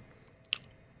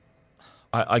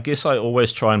 I guess I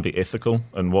always try and be ethical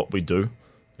in what we do.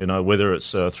 You know, whether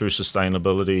it's through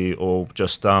sustainability or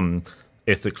just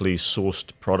ethically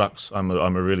sourced products. I'm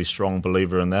a really strong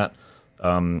believer in that.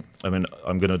 I mean,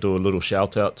 I'm going to do a little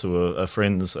shout out to a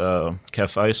friend's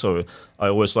cafe. So I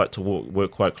always like to work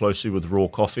quite closely with Raw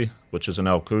Coffee, which is in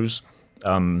Al Quoz.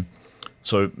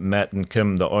 So Matt and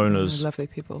Kim, the owners, lovely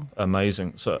people,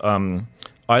 amazing. So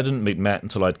I didn't meet Matt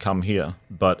until I'd come here,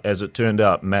 but as it turned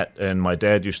out, Matt and my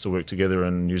dad used to work together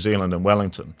in New Zealand and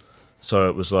Wellington. So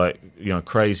it was like, you know,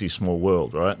 crazy small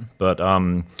world, right? But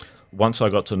once I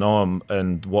got to know them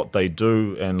and what they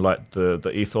do, and like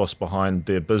the ethos behind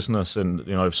their business, and,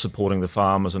 you know, supporting the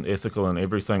farmers and ethical and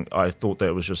everything, I thought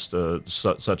that was just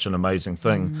such an amazing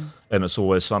thing. And it's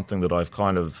always something that I've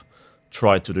kind of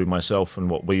tried to do myself and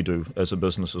what we do as a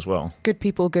business as well. Good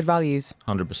people, good values.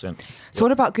 100%. So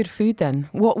what about good food then?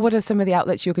 What are some of the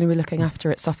outlets you're going to be looking after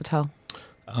at Sofitel?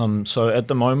 So at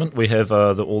the moment we have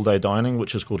the all-day dining,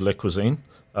 which is called Le Cuisine.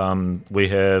 We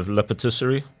have La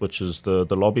Patisserie, which is the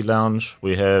lobby lounge.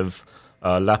 We have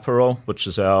L'Apéro, which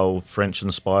is our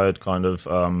French-inspired kind of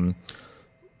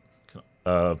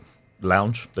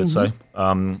lounge, let's say.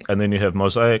 And then you have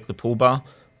Mosaic, the pool bar,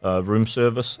 room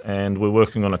service, and we're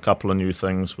working on a couple of new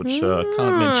things, which I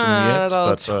can't mention yet.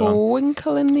 But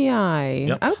twinkle in the eye.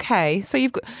 Yep. Okay, so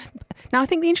you've got... Now, I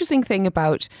think the interesting thing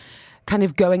about kind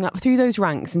of going up through those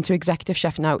ranks into executive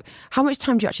chef now, how much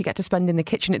time do you actually get to spend in the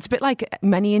kitchen? It's a bit like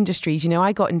many industries. You know,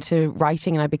 I got into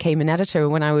writing and I became an editor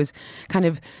when I was kind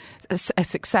of a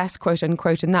success, quote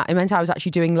unquote, and that it meant I was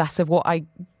actually doing less of what I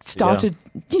started,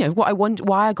 you know, what I want,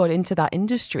 why I got into that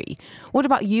industry. What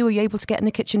about you? Are you able to get in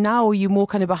the kitchen now, or are you more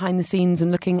kind of behind the scenes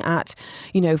and looking at,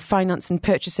 you know, finance and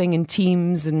purchasing and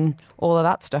teams and all of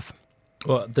that stuff?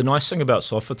 Well, the nice thing about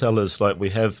Sofitel is, like, we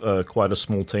have quite a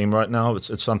small team right now.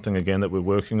 It's something, again, that we're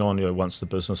working on. You know, once the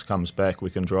business comes back,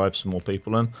 we can drive some more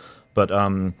people in. But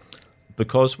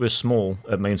because we're small,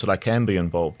 it means that I can be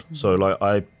involved. So,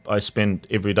 like, I spend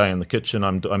every day in the kitchen.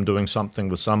 I'm doing something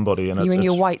with somebody. And you're in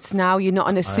your whites now. You're not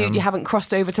in a suit. You haven't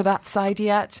crossed over to that side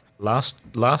yet. Last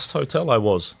hotel I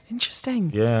was.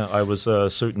 Interesting. Yeah, I was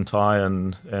suit and tie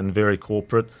and very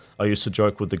corporate. I used to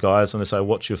joke with the guys and they say,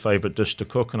 "What's your favourite dish to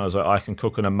cook?" And I was like, "I can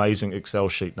cook an amazing Excel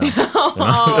sheet now."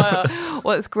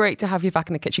 Well, it's great to have you back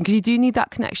in the kitchen, because you do need that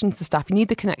connection to the staff. You need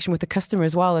the connection with the customer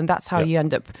as well, and that's how you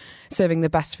end up serving the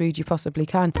best food you possibly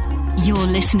can. You're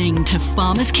listening to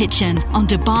Farmer's Kitchen on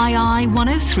Dubai Eye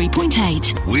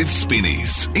 103.8. With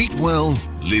Spinneys. Eat well,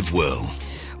 live well.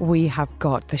 We have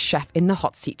got the chef in the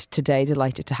hot seat today.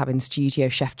 Delighted to have in studio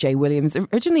Chef Jay Williams,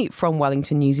 originally from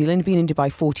Wellington, New Zealand, been in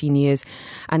Dubai 14 years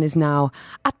and is now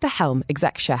at the helm,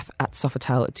 exec chef at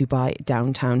Sofitel Dubai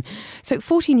Downtown. So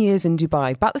 14 years in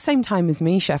Dubai, about the same time as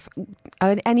me, Chef.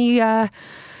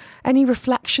 Any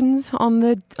reflections on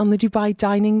the Dubai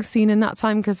dining scene in that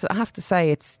time? Because I have to say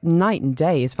it's night and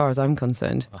day as far as I'm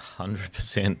concerned.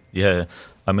 100%, yeah.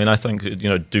 I mean, I think, you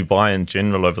know, Dubai in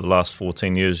general over the last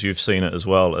 14 years, you've seen it as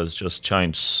well, has just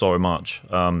changed so much.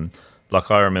 Like,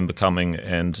 I remember coming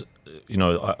and, you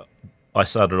know, I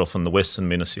started off in the Western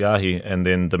Mina Siahi, and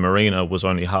then the marina was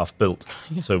only half built.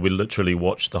 So we literally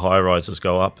watched the high-rises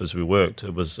go up as we worked.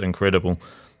 It was incredible.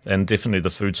 And definitely the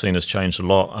food scene has changed a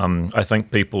lot. I think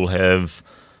people have...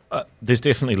 there's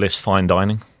definitely less fine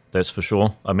dining. That's for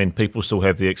sure. I mean, people still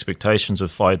have the expectations of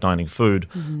fine dining food,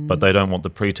 but they don't want the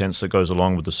pretense that goes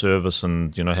along with the service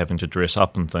and, you know, having to dress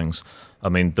up and things. I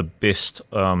mean, the best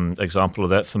example of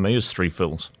that for me is Three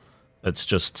Fills. It's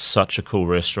just such a cool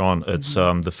restaurant. It's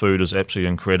the food is absolutely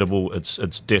incredible. It's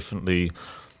definitely,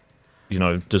 you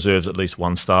know, deserves at least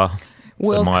 1 star.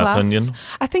 World in my class. opinion.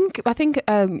 I think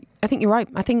you're right.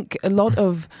 I think a lot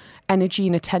of energy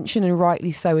and attention, and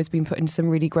rightly so, has been put into some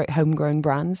really great homegrown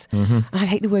brands. And I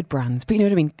hate the word brands, but you know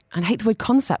what I mean. And I hate the word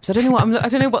concepts. I don't know I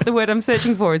don't know what the word I'm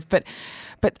searching for is, but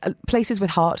places with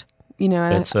heart. You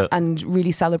know, and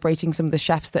really celebrating some of the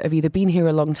chefs that have either been here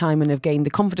a long time and have gained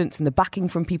the confidence and the backing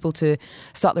from people to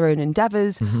start their own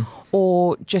endeavours,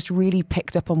 or just really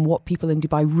picked up on what people in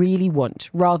Dubai really want,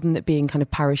 rather than it being kind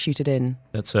of parachuted in.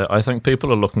 That's it. I think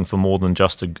people are looking for more than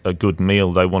just a good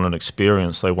meal. They want an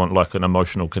experience. They want like an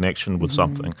emotional connection with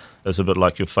something. It's a bit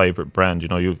like your favourite brand. You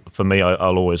know, for me,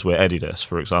 I'll always wear Adidas,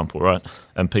 for example, right?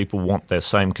 And people want that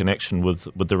same connection with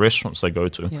the restaurants they go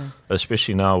to,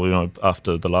 especially now, you know,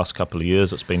 after the last couple of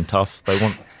years, it's been tough. They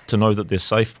want to know that they're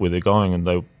safe where they're going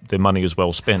and their money is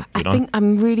well spent. I think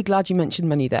I'm really glad you mentioned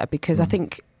money there, because I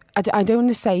think I don't want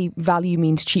to say value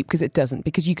means cheap, because it doesn't.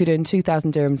 Because you could earn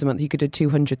 2,000 dirhams a month, you could earn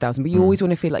 200,000, but you always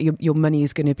want to feel like your money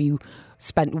is going to be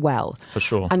spent well. For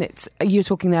sure. And you're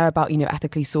talking there about, you know,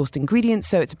 ethically sourced ingredients,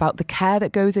 so it's about the care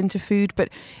that goes into food. But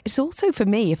it's also, for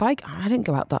me, if I don't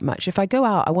go out that much, if I go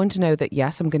out, I want to know that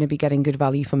yes, I'm going to be getting good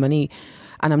value for money,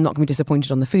 and I'm not going to be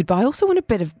disappointed on the food. But I also want a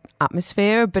bit of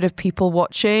atmosphere, a bit of people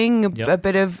watching, a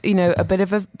bit of, you know, a bit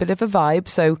of a vibe.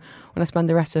 So when I spend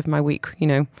the rest of my week, you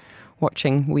know,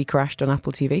 watching We Crashed on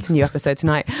Apple TV, new episode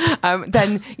tonight,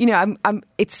 then, you know,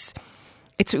 it's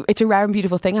a rare and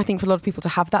beautiful thing, I think, for a lot of people to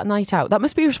have that night out. That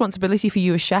must be a responsibility for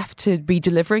you as chef, to be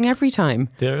delivering every time.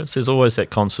 There's always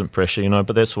that constant pressure, you know,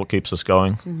 but that's what keeps us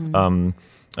going.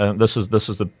 This is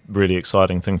the really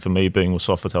exciting thing for me, being with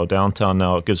Sofitel Downtown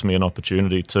now. It gives me an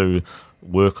opportunity to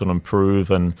work and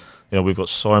improve, and you know, we've got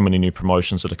so many new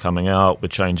promotions that are coming out. We're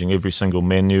changing every single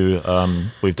menu.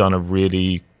 We've done a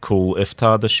really cool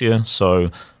iftar this year, so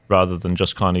rather than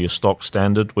just kind of your stock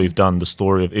standard, we've done the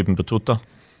story of Ibn Battuta.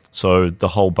 So the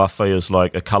whole buffet is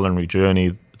like a culinary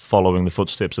journey following the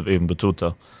footsteps of Ibn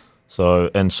Battuta.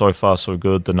 So far so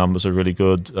good. The numbers are really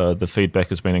good. The feedback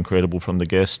has been incredible from the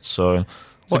guests. So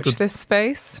watch this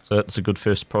space. So it's a good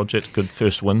first project, good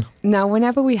first win. Now,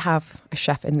 whenever we have a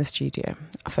chef in the studio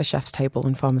for Chef's Table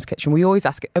and Farmer's Kitchen, we always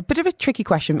ask a bit of a tricky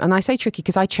question. And I say tricky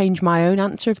because I change my own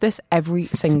answer of this every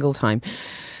single time.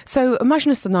 So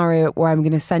imagine a scenario where I'm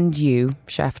going to send you,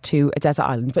 chef, to a desert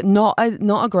island, but not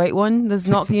a great one. You're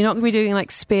not going to be doing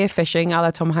like spear fishing a la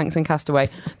Tom Hanks in Castaway.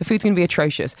 The food's going to be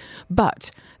atrocious.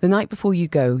 But the night before you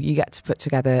go, you get to put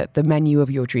together the menu of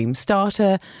your dreams.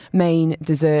 Starter, main,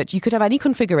 dessert. You could have any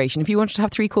configuration. If you wanted to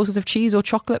have 3 courses of cheese or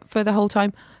chocolate for the whole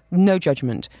time, no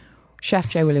judgment. Chef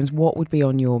Jay Williams, what would be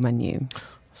on your menu?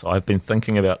 So I've been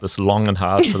thinking about this long and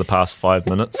hard for the past 5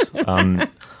 minutes.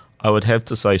 I would have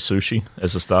to say sushi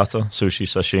as a starter, sushi,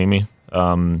 sashimi,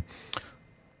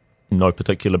 no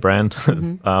particular brand.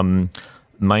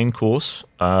 Main course,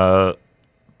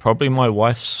 probably my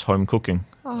wife's home cooking.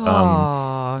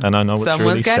 And I know it's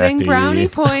really getting sappy. Brownie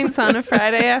points on a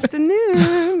Friday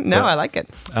afternoon. No, I like it.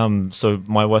 So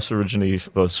my wife originally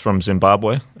was from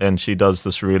Zimbabwe, and she does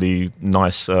this really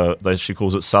nice, she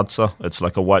calls it salsa. It's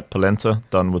like a white polenta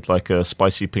done with like a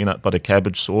spicy peanut butter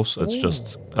cabbage sauce. It's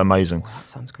just amazing. That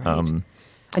sounds great. And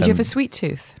do you have a sweet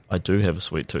tooth? I do have a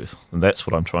sweet tooth, and that's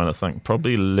what I'm trying to think.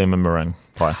 Probably lemon meringue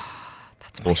pie.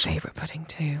 That's my favourite pudding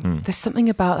too. There's something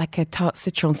about like a tart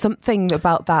citron, something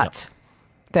about that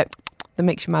that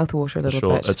makes your mouth water a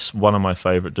little bit. It's one of my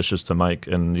favourite dishes to make,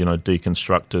 and you know,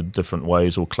 deconstructed different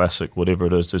ways or classic, whatever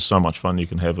it is. There's so much fun you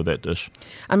can have with that dish.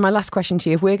 And my last question to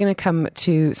you: if we're going to come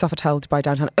to Sofitel Dubai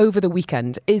Downtown over the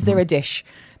weekend, is there a dish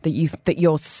that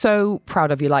you're so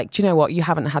proud of? You're like, do you know what? You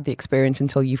haven't had the experience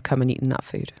until you've come and eaten that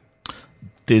food.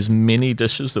 There's many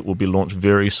dishes that will be launched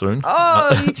very soon.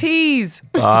 Oh, you tease!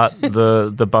 But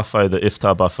the buffet, the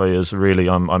iftar buffet, is really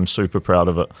I'm super proud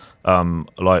of it.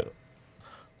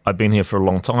 I've been here for a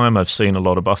long time. I've seen a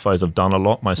lot of buffets. I've done a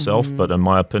lot myself, but in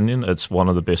my opinion, it's one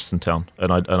of the best in town.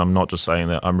 And I'm not just saying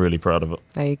that. I'm really proud of it.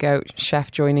 There you go,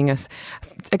 chef joining us.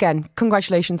 Again,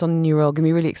 congratulations on the new role. Going to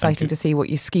be really exciting to see what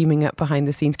you're scheming up behind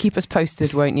the scenes. Keep us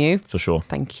posted, won't you? For sure.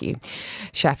 Thank you.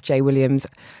 Chef Jay Williams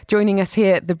joining us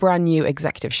here, the brand new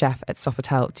executive chef at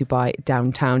Sofitel Dubai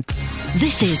Downtown.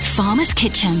 This is Farmer's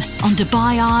Kitchen on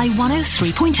Dubai Eye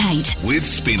 103.8. With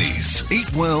Spinneys.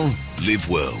 Eat well, live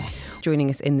well.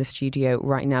 Joining us in the studio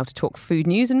right now to talk food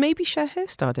news and maybe share her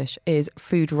star dish is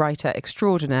food writer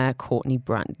extraordinaire Courtney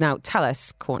Brandt. Now, tell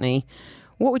us, Courtney,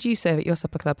 What would you serve at your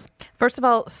supper club? First of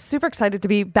all, super excited to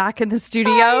be back in the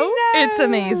studio. It's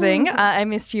amazing. I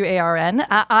missed you, ARN.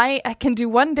 I can do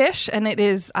one dish, and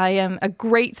I am a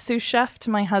great sous chef to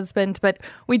my husband, but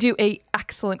we do a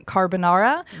excellent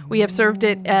carbonara. We have served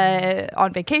it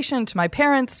on vacation to my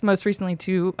parents, most recently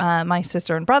to my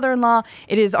sister and brother-in-law.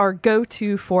 It is our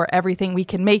go-to for everything. We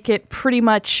can make it pretty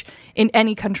much in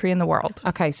any country in the world.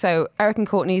 Okay, so Eric and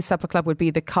Courtney's supper club would be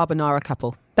the carbonara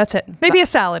couple. That's it. Maybe a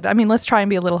salad. I mean, let's try and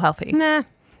be a little healthy. Nah.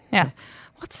 Yeah.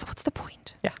 What's the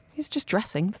point? Yeah. It's just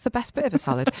dressing. That's the best bit of a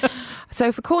salad.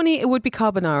 So for Courtney, it would be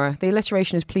carbonara. The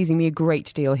alliteration is pleasing me a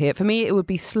great deal here. For me, it would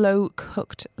be slow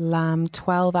cooked lamb,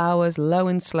 12 hours, low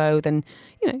and slow. Then,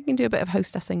 you can do a bit of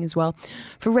hostessing as well.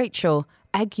 For Rachel,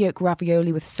 egg yolk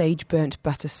ravioli with sage burnt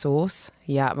butter sauce.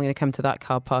 Yeah, I'm going to come to that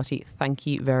carb party. Thank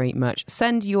you very much.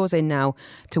 Send yours in now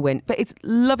to win. But it's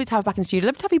lovely to have you back in the studio.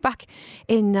 Lovely to have you back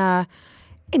in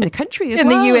the country as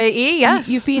well. In the UAE, yes.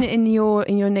 You've been in your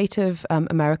native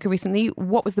America recently.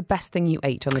 What was the best thing you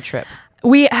ate on the trip?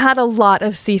 We had a lot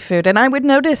of seafood, and I would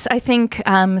notice, I think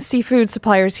seafood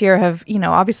suppliers here have,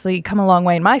 obviously come a long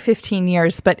way in my 15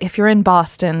 years, but if you're in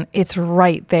Boston, it's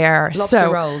right there.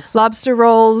 Lobster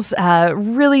rolls,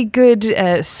 really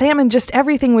good salmon, just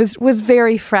everything was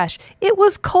very fresh. It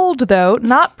was cold, though,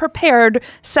 not prepared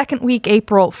second week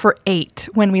April for 8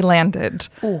 when we landed.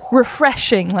 Ooh.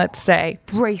 Refreshing, let's say.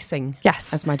 Bracing,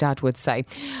 yes, as my dad would say.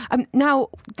 Now,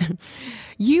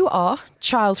 you are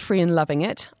child-free and loving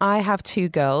it. I have 2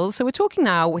 girls. So we're talking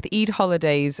now with Eid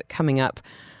holidays coming up.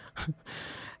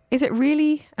 Is it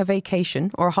really a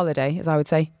vacation or a holiday, as I would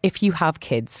say, if you have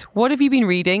kids? What have you been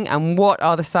reading and what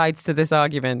are the sides to this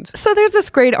argument? So there's this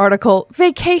great article,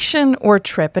 Vacation or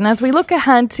Trip. And as we look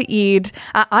ahead to Eid,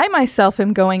 I myself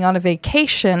am going on a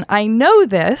vacation. I know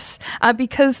this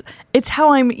because it's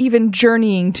how I'm even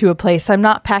journeying to a place. I'm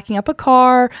not packing up a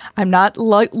car. I'm not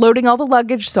loading all the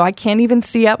luggage, so I can't even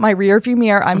see out my rear view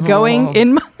mirror. I'm going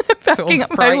in packing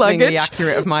up my luggage.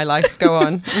 Accurate of my life. Go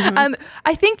on. Mm-hmm.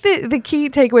 I think the key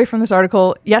takeaway from this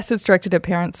article, yes, it's directed at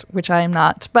parents, which I am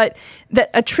not, but that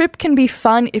a trip can be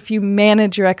fun if you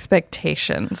manage your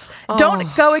expectations.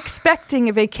 Don't go expecting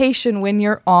a vacation when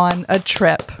you're on a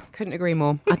trip. Couldn't agree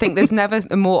more. I think there's never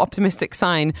a more optimistic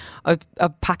sign of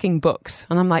packing books.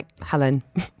 And I'm like, Helen,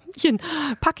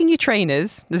 packing your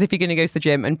trainers as if you're going to go to the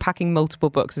gym and packing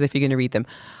multiple books as if you're going to read them.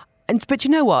 But you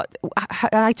know what?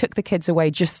 I took the kids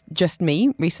away, just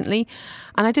me, recently.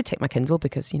 And I did take my Kindle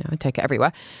because, I take it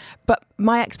everywhere. But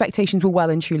my expectations were well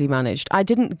and truly managed. I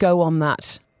didn't go on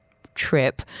that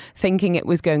trip thinking it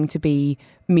was going to be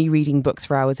me reading books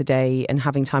for hours a day and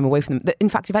having time away from them. In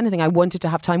fact, if anything, I wanted to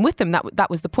have time with them. That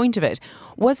was the point of it.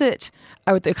 Was it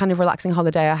the kind of relaxing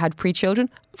holiday I had pre-children?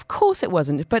 Of course it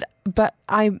wasn't. But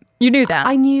you knew that.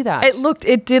 I knew that.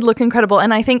 It did look incredible.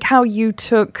 And I think how you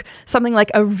took something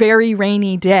like a very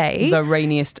rainy day. The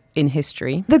rainiest in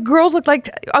history. The girls looked like,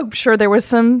 I'm sure there was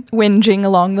some whinging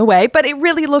along the way, but it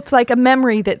really looked like a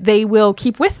memory that they will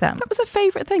keep with them. That was a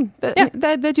favourite thing. They're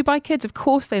Dubai kids. Of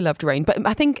course they loved rain. But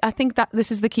I think that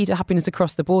this is the key to happiness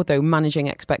across the board, though, managing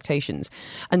expectations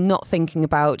and not thinking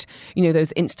about,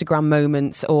 those Instagram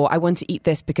moments or I want to eat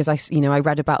this because I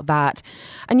read about that.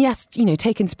 And yes,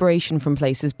 take inspiration from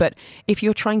places. But if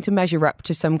you're trying to measure up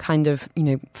to some kind of,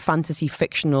 fantasy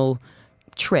fictional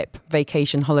trip,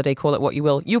 vacation, holiday, call it what you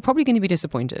will, you're probably going to be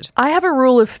disappointed. I have a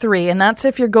rule of 3, and that's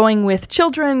if you're going with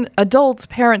children, adults,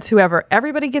 parents, whoever,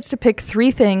 everybody gets to pick 3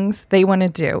 things they want to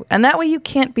do. And that way you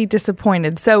can't be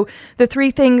disappointed. So the 3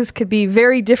 things could be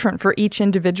very different for each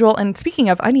individual. And speaking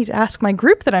of, I need to ask my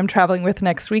group that I'm traveling with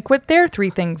next week what their 3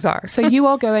 things are. So you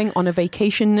are going on a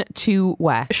vacation to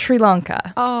where? Sri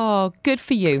Lanka. Oh, good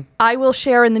for you. I will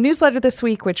share in the newsletter this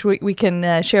week, which we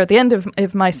can share at the end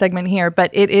of my segment here, but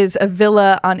it is a villa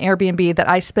on Airbnb that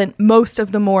I spent most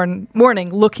of the morning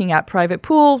looking at. Private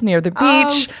pool near the beach.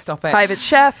 Oh, stop it. Private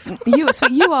chef. So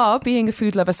you are, being a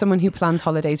food lover, someone who plans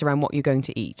holidays around what you're going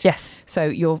to eat. Yes. So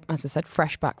you're, as I said,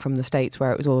 fresh back from the States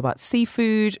where it was all about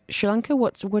seafood. Sri Lanka,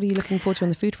 what are you looking forward to on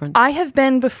the food front? I have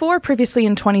been previously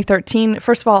in 2013.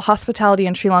 First of all, hospitality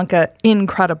in Sri Lanka,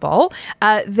 incredible.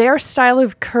 Their style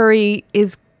of curry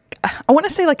is, I want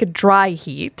to say, like a dry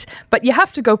heat, but you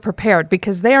have to go prepared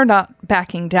because they are not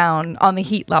backing down on the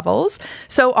heat levels.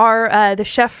 So the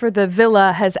chef for the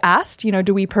villa has asked,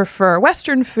 do we prefer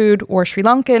Western food or Sri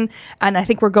Lankan? And I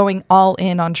think we're going all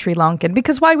in on Sri Lankan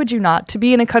because why would you not? To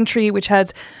be in a country which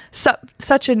has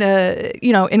such an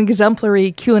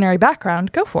exemplary culinary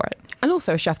background, go for it. And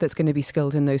also a chef that's going to be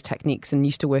skilled in those techniques and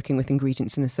used to working with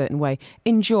ingredients in a certain way.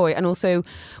 Enjoy. And also,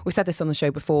 we said this on the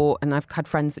show before, and I've had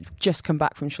friends that have just come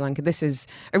back from Sri Lanka. This is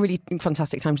a really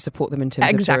fantastic time to support them in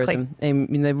terms of tourism. I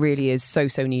mean, there really is so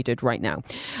needed right now.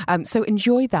 So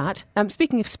enjoy that.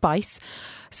 Speaking of Spice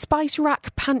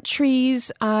rack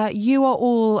pantries, you are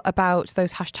all about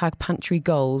those hashtag pantry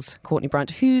goals, Courtney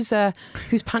Brandt. Whose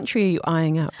pantry are you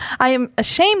eyeing up? I am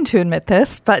ashamed to admit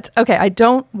this, but okay, I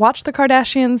don't watch the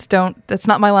Kardashians. That's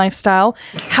not my lifestyle.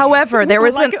 However, there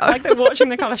was like that watching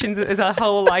the Kardashians is a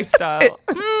whole lifestyle.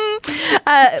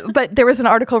 But there was an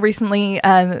article recently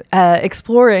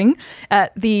exploring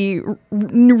the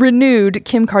renewed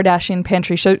Kim Kardashian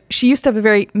pantry. So she used to have a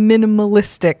very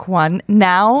minimalistic one.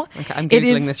 Now, okay, I'm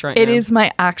Googling this right now. It is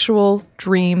my actual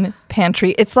dream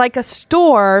pantry. It's like a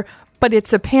store, but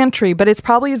it's a pantry, but it's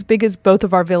probably as big as both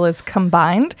of our villas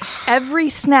combined. Every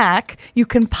snack you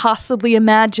can possibly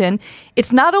imagine,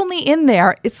 it's not only in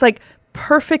there, it's like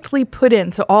perfectly put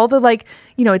in. So all the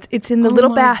it's in the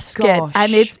little basket, gosh.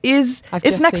 and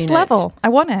it's next level. I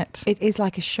want it. It is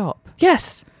like a shop.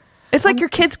 Yes. It's like your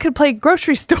kids could play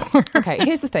grocery store. Okay,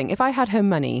 here's the thing. If I had her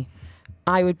money,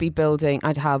 I would be building,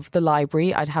 I'd have the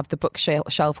library, I'd have the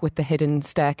bookshelf with the hidden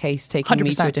staircase taking 100%.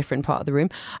 Me to a different part of the room.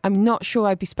 I'm not sure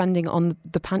I'd be spending on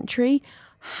the pantry.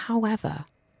 However,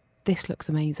 this looks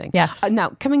amazing. Yes. Now,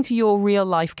 coming to your real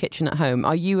life kitchen at home,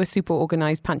 are you a super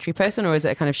organized pantry person, or is it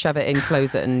a kind of shove it in,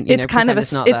 close it, and it's kind of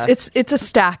it's a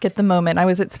stack at the moment? I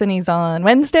was at Spinney's on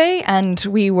Wednesday, and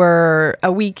we were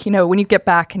a week. When you get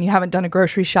back and you haven't done a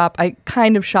grocery shop, I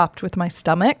kind of shopped with my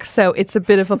stomach, so it's a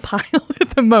bit of a pile at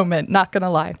the moment. Not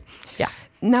gonna lie. Yeah.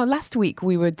 Now, last week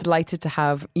we were delighted to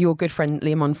have your good friend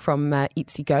Liam on from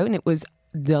Eatsy Go, and it was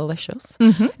delicious.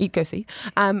 Eat, go, see.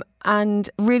 And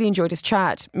really enjoyed his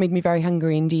chat, made me very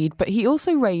hungry indeed. But he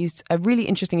also raised a really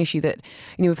interesting issue that,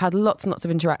 we've had lots and lots of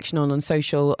interaction on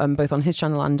social, both on his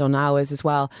channel and on ours as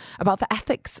well, about the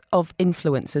ethics of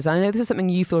influencers. I know this is something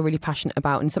you feel really passionate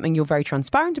about and something you're very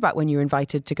transparent about when you're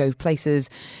invited to go places,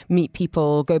 meet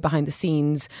people, go behind the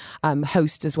scenes,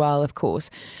 host as well, of course.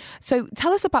 So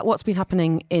tell us about what's been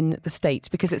happening in the States,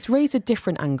 because it's raised a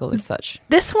different angle as such.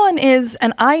 This one is,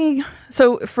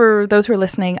 so for those who are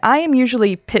listening, I am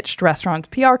usually pitched restaurants.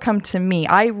 PR come to me.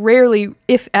 I rarely,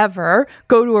 if ever,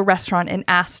 go to a restaurant and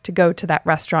ask to go to that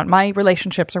restaurant. My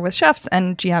relationships are with chefs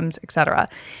and GMs, etc.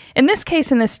 In this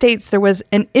case, in the States, there was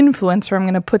an influencer, I'm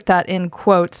going to put that in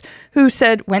quotes, who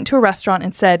went to a restaurant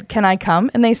and said, "Can I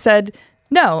come?" And they said,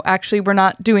 "No, actually, we're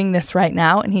not doing this right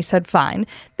now." And he said, "Fine."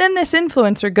 Then this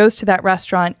influencer goes to that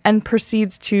restaurant and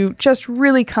proceeds to just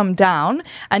really come down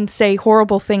and say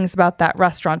horrible things about that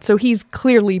restaurant. So he's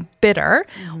clearly bitter.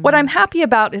 What I'm happy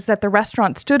about is that the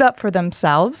restaurant stood up for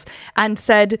themselves and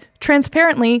said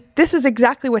transparently, this is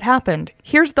exactly what happened.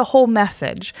 Here's the whole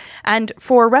message. And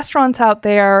for restaurants out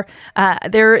there,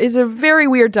 there is a very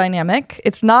weird dynamic.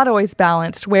 It's not always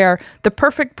balanced, where the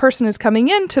perfect person is coming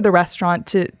into the restaurant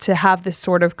to have this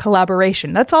sort of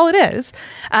collaboration. That's all it is.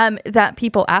 That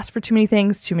people ask for too many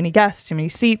things, too many guests, too many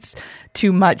seats,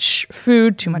 too much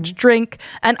food, too much drink.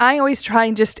 And I always try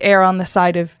and just err on the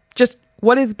side of just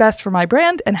what is best for my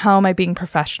brand and how am I being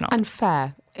professional. And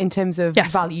fair in terms of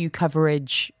value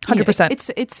coverage. 100%.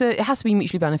 It has to be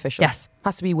mutually beneficial. Yes. It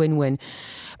has to be win-win.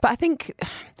 But I think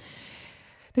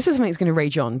this is something that's going to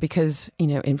rage on because,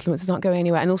 influencers aren't going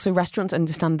anywhere. And also restaurants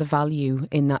understand the value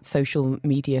in that social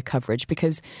media coverage.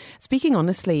 Because speaking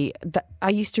honestly, I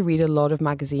used to read a lot of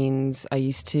magazines. I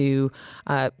used to,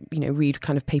 read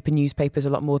kind of paper newspapers a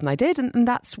lot more than I did. And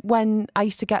that's when I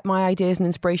used to get my ideas and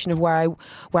inspiration of where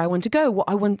I want to go, what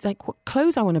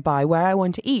clothes I want to buy, where I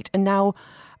want to eat. And now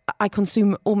I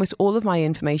consume almost all of my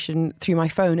information through my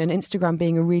phone, and Instagram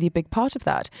being a really big part of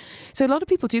that. So a lot of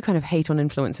people do kind of hate on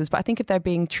influencers, but I think if they're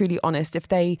being truly honest, if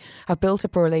they have built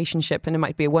up a relationship, and it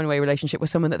might be a one-way relationship with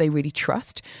someone that they really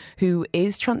trust, who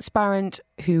is transparent,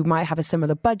 who might have a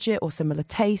similar budget or similar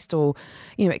taste or,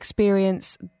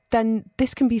 experience, then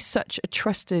this can be such a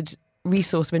trusted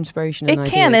resource of inspiration and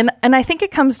ideas. It can, and I think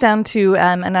it comes down to,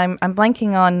 and I'm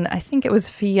blanking on, I think it was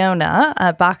Fiona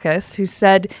Bacchus who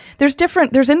said, there's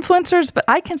influencers, but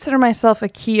I consider myself a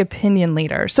key opinion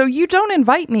leader. So you don't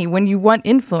invite me when you want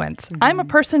influence. Mm-hmm. I'm a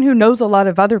person who knows a lot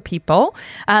of other people,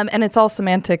 and it's all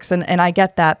semantics, and I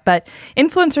get that. But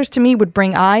influencers to me would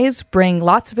bring eyes, bring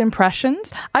lots of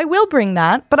impressions. I will bring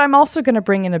that, but I'm also going to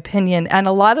bring an opinion and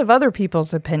a lot of other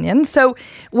people's opinions. So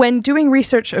when doing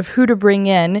research of who to bring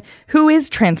in, who is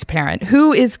transparent,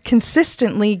 who is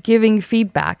consistently giving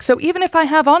feedback. So even if I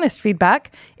have honest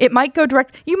feedback, it might go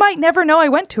direct. You might never know I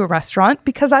went to a restaurant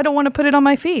because I don't want to put it on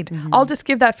my feed. I'll just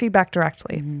give that feedback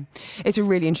directly. It's a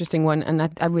really interesting one, and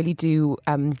I really do.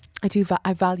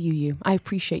 I value you. I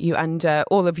appreciate you and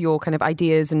all of your kind of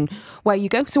ideas and where you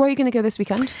go. So where are you going to go this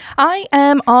weekend? I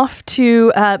am off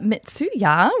to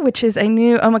Mitsuya, which is a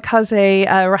new omakase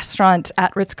restaurant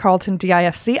at Ritz-Carlton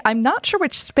DIFC. I'm not sure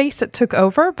which space it took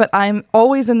over, but I'm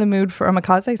always in the mood for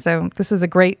omakase, so this is a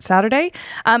great Saturday.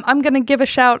 I'm going to give a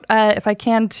shout, if I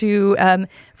can, to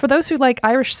for those who like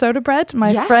Irish soda bread,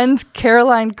 my friend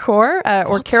Caroline Core,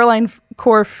 or Caroline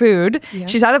Core Food.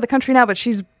 Yes. She's out of the country now, but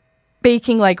she's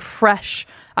baking like fresh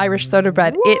Irish soda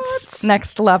bread. What? It's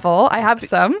next level. I have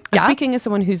some. Speaking as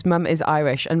someone whose mum is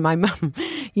Irish, and my mum,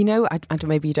 you know, I don't,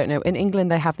 maybe you don't know, in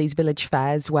England they have these village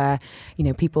fairs where, you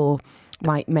know, people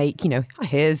might make, you know,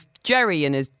 here's Jerry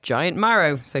and his giant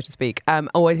marrow, so to speak.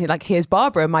 Or like, here's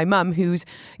Barbara, my mum, who's,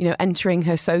 you know, entering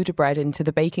her soda bread into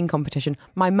the baking competition.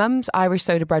 My mum's Irish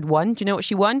soda bread won. Do you know what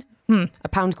she won? A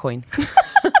pound coin.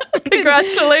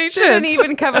 Congratulations. Didn't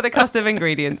even cover the cost of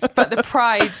ingredients. But the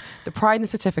pride in the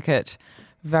certificate,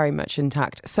 very much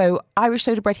intact. So Irish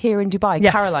soda bread here in Dubai.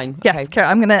 Yes. Caroline. Yes, Okay.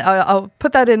 I'll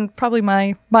put that in probably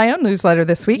my own newsletter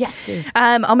this week. Yes, do.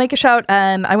 I'll make a shout.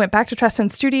 I went back to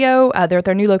Tresson Studio. They're at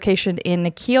their new location in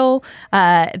Nikhil.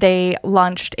 They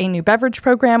launched a new beverage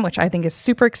program, which I think is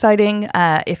super exciting.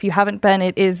 If you haven't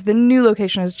been, the new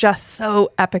location is just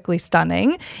so epically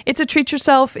stunning. It's a treat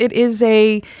yourself. It is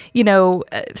a,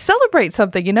 celebrate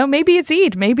something, maybe it's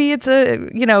Eid, maybe it's a,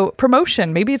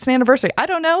 promotion, maybe it's an anniversary. I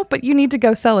don't know, but you need to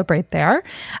go celebrate there.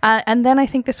 And then I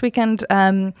think this weekend,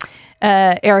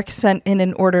 Eric sent in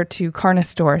an order to Carna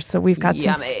Store. So we've got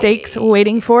some steaks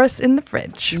waiting for us in the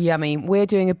fridge. Yummy. We're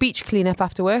doing a beach cleanup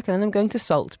after work, and then I'm going to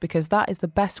Salt, because that is the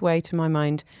best way, to my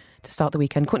mind, to start the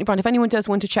weekend. Courtney Brown, if anyone does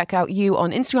want to check out you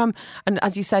on Instagram, and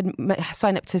as you said,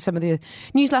 sign up to some of the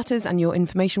newsletters and your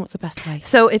information, what's the best way?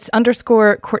 So it's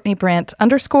 _Courtney Brandt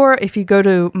 _. If you go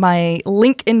to my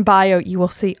link in bio, you will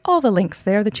see all the links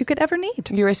there that you could ever need.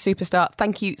 You're a superstar.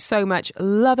 Thank you so much.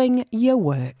 Loving your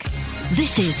work.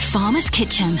 This is Farmer's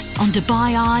Kitchen on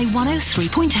Dubai Eye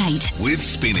 103.8. With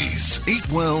Spinneys. Eat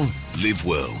well, live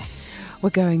well. We're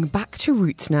going back to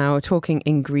roots now, talking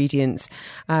ingredients.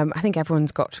 I think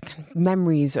everyone's got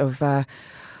memories of,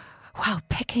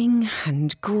 picking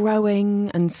and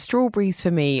growing, and strawberries for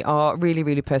me are really,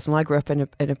 really personal. I grew up in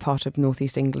a part of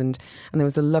northeast England, and there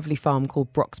was a lovely farm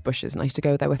called Brock's Bushes, and I used to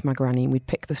go there with my granny, and we'd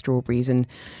pick the strawberries and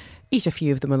eat a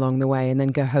few of them along the way, and then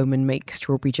go home and make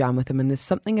strawberry jam with them. And there's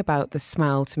something about the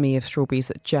smell to me of strawberries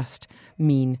that just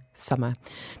mean summer.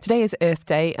 Today is Earth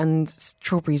Day, and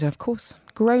strawberries are, of course,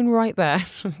 grown right there.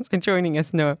 So joining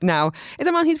us now is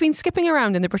a man who's been skipping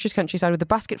around in the British countryside with a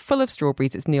basket full of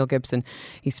strawberries. It's Neil Gibson.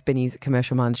 He's Spinneys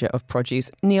commercial manager of produce.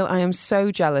 Neil, I am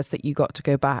so jealous that you got to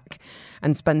go back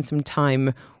and spend some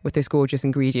time with this gorgeous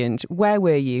ingredient. Where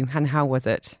were you, and how was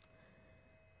it?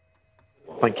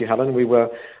 Thank you, Helen. We were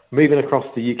moving across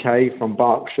the UK from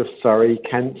Berkshire, Surrey,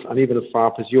 Kent, and even as far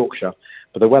up as Yorkshire.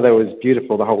 But the weather was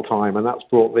beautiful the whole time, and that's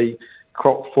brought the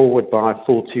crop forward by a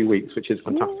full 2 weeks, which is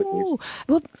fantastic news.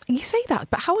 Well, you say that,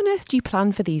 but how on earth do you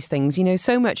plan for these things?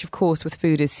 So much, of course, with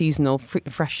food is seasonal,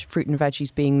 fresh fruit and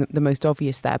veggies being the most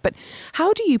obvious there. But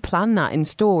how do you plan that in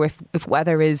store if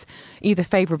weather is either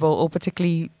favourable or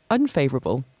particularly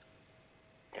unfavourable?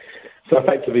 So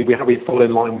effectively, we fall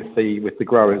in line with the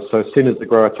growers. So as soon as the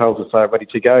grower tells us they're ready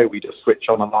to go, we just switch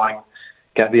on the line,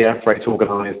 get the air freight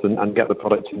organised, and get the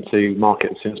product into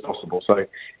market as soon as possible. So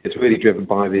it's really driven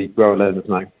by the grower letting us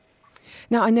know.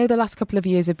 Now, I know the last couple of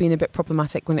years have been a bit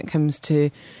problematic when it comes to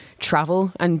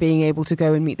travel and being able to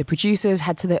go and meet the producers,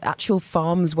 head to the actual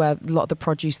farms where a lot of the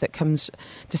produce that comes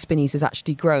to Spinneys is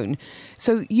actually grown.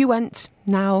 So you went,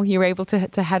 now you're able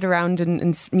to head around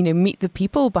and meet the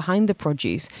people behind the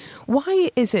produce.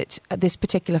 Why is it at this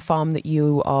particular farm that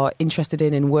you are interested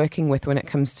in and working with when it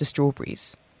comes to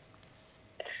strawberries?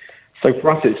 So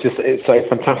for us, it's so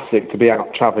fantastic to be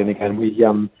out travelling again.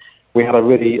 We had a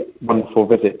really wonderful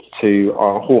visit to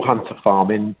our Hall Hunter farm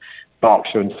in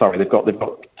Berkshire and Surrey. They've got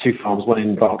two farms, one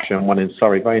in Berkshire and one in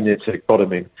Surrey, very near to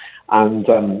Godalming. And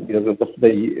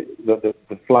the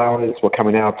flowers were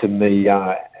coming out in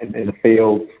the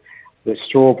fields. The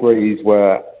strawberries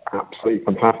were absolutely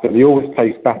fantastic. They always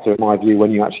taste better, in my view,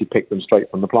 when you actually pick them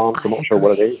straight from the plant. I'm not sure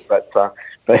what it is, but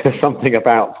there's something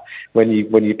about when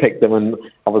you pick them, and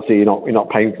obviously you're not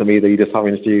paying for them either. You're just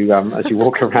having as you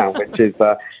walk around, which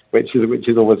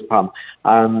is always fun.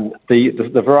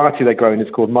 The variety they're growing is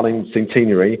called Mulling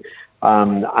Centenary,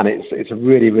 and it's a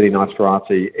really, really nice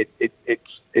variety.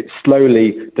 It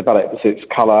slowly develops its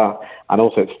colour and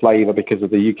also its flavour because of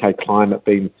the UK climate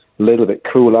being a little bit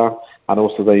cooler, and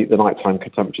also the nighttime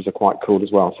temperatures are quite cool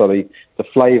as well. So the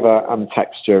flavour and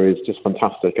texture is just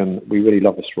fantastic, and we really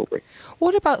love the strawberry.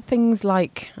 What about things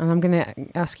like, and I'm going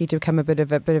to ask you to become a bit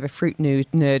of a fruit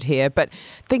nerd here, but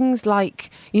things like,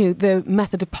 the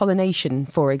method of pollination,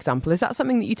 for example, is that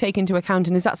something that you take into account,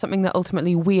 and is that something that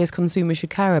ultimately we as consumers should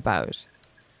care about?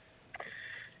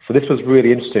 So this was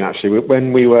really interesting, actually.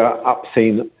 When we were up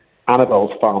seeing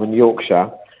Annabelle's farm in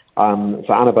Yorkshire,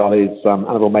 so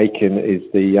Annabelle Macon is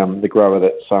the grower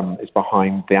that is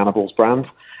behind the Annabelle's brand,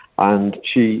 and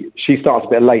she starts a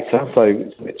bit later, so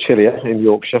it's a bit chillier in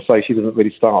Yorkshire, so she doesn't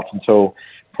really start until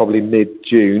probably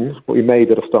mid-June. But we may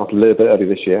be able to start a little bit early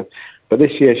this year. But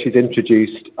this year she's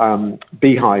introduced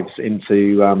beehives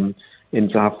into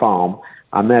her farm,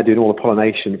 and they're doing all the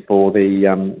pollination for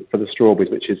the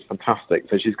strawberries, which is fantastic.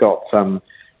 So she's got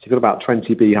about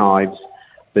 20 beehives.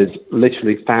 There's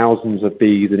literally thousands of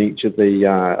bees in each of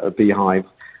the beehives,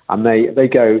 and they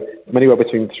go from anywhere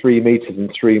between 3 meters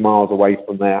and 3 miles away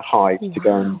from their hives to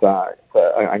go and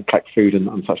collect food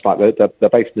and such like. They're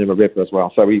based near a river as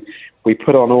well. So we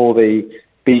put on all the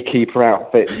beekeeper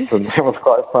outfits, and that was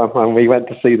quite fun. And we went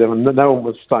to see them, and no one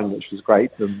was stung, which was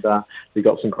great. And we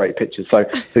got some great pictures. So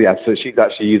she's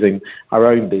actually using her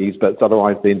own bees, but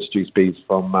otherwise they introduce bees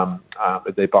from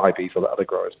they buy bees or the other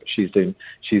growers. But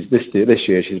this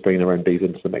year she's bringing her own bees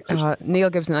into the mix. Neil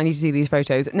Gibson, I need to see these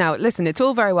photos. Now, listen, it's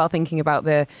all very well thinking about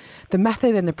the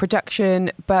method and the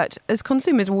production, but as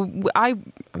consumers, I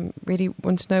really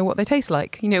want to know what they taste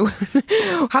like.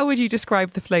 How would you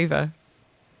describe the flavour?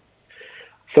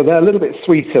 So they're a little bit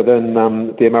sweeter than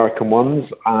the American ones.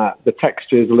 The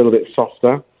texture is a little bit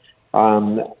softer.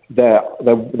 They're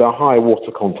higher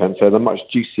water content, so they're much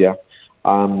juicier.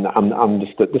 And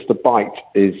just the bite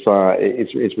is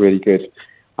really good.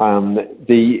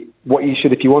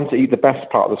 If you want to eat the best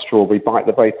part of the strawberry, bite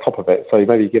the very top of it. So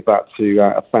maybe give that to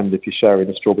a friend if you're sharing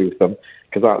the strawberry with them,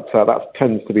 because that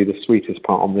tends to be the sweetest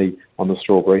part on the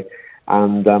strawberry.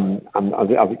 And as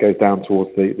it goes down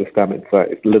towards the stem, it's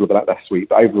a little bit less sweet.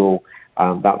 But overall,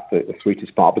 that's the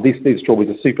sweetest part. But these strawberries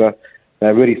are super.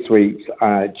 They're really sweet,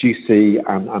 juicy,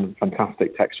 and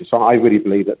fantastic texture. So I really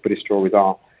believe that British strawberries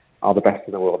are the best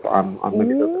in the world. I'm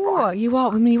you are.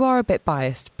 I mean, you are a bit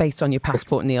biased based on your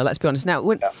passport, Neil. Let's be honest. Now,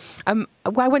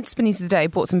 I went to Spinney's today,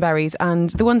 bought some berries, and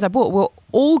the ones I bought were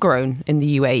all grown in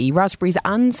the UAE, raspberries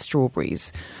and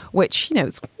strawberries. Which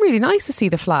it's really nice to see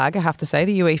the flag. I have to say,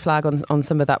 the UAE flag on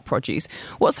some of that produce.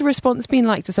 What's the response been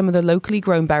like to some of the locally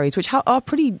grown berries, which are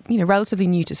pretty, relatively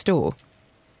new to store?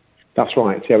 That's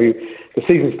right. Yeah, the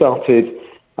season started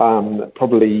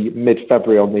probably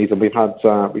mid-February on these, and we've had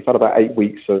about 8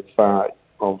 weeks of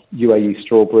UAE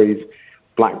strawberries,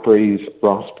 blackberries,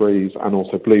 raspberries, and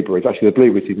also blueberries. Actually, the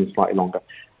blueberry season is slightly longer,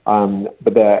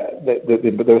 but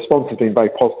the response has been very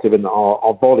positive, and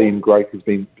our volume growth has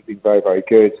been very, very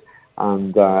good.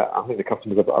 And I think the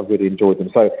customers have really enjoyed them.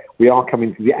 So we are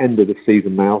coming to the end of the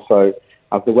season now. So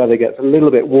as the weather gets a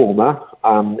little bit warmer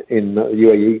in the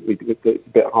UAE, it's a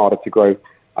bit harder to grow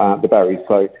the berries.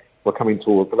 So we're coming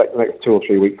towards the next 2 or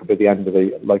 3 weeks will be the end of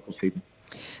the local season.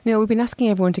 Neil, we've been asking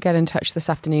everyone to get in touch this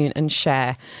afternoon and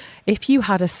share. If you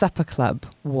had a supper club,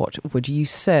 what would you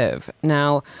serve?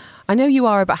 Now, I know you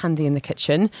are a bit handy in the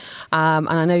kitchen, and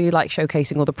I know you like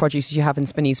showcasing all the produce you have in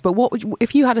Spinney's, but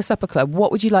if you had a supper club,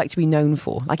 what would you like to be known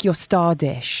for? Like your star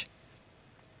dish?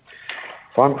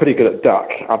 So I'm pretty good at duck.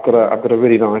 I've got a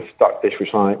really nice duck dish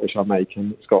which I make,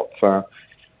 and it's got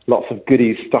lots of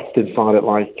goodies stuffed inside it,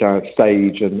 like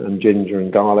sage and ginger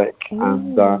and garlic,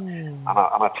 and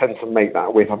I tend to make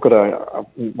that with. I've got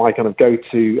my kind of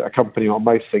go-to accompaniment on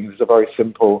most things is a very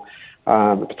simple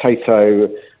potato,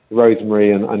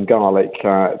 rosemary and garlic,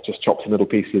 just chopped in little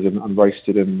pieces and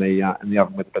roasted in the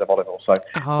oven with a bit of olive oil. So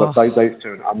those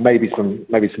two, and maybe some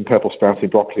purple sprouted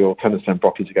broccoli or tender stem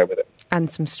broccoli to go with it, and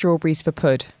some strawberries for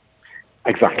pud.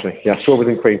 Exactly, yeah, strawberries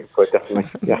and cream, definitely,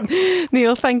 yeah.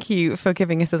 Neil, thank you for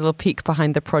giving us a little peek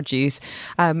behind the produce.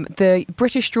 The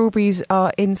British strawberries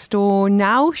are in store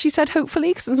now, she said,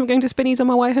 hopefully, since I'm going to Spinney's on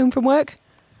my way home from work.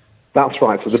 That's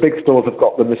right, so the big stores have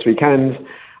got them this weekend.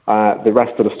 The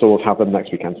rest of the stores have them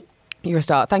next weekend. You're a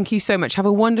star. Thank you so much. Have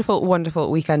a wonderful, wonderful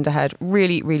weekend ahead.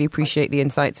 Really, really appreciate the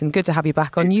insights, and good to have you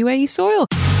back on UAE soil.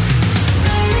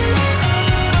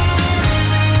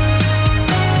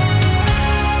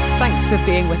 Thanks for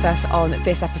being with us on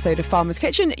this episode of Farmer's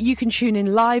Kitchen. You can tune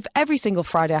in live every single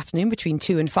Friday afternoon between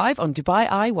 2 and 5 on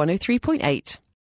Dubai Eye 103.8.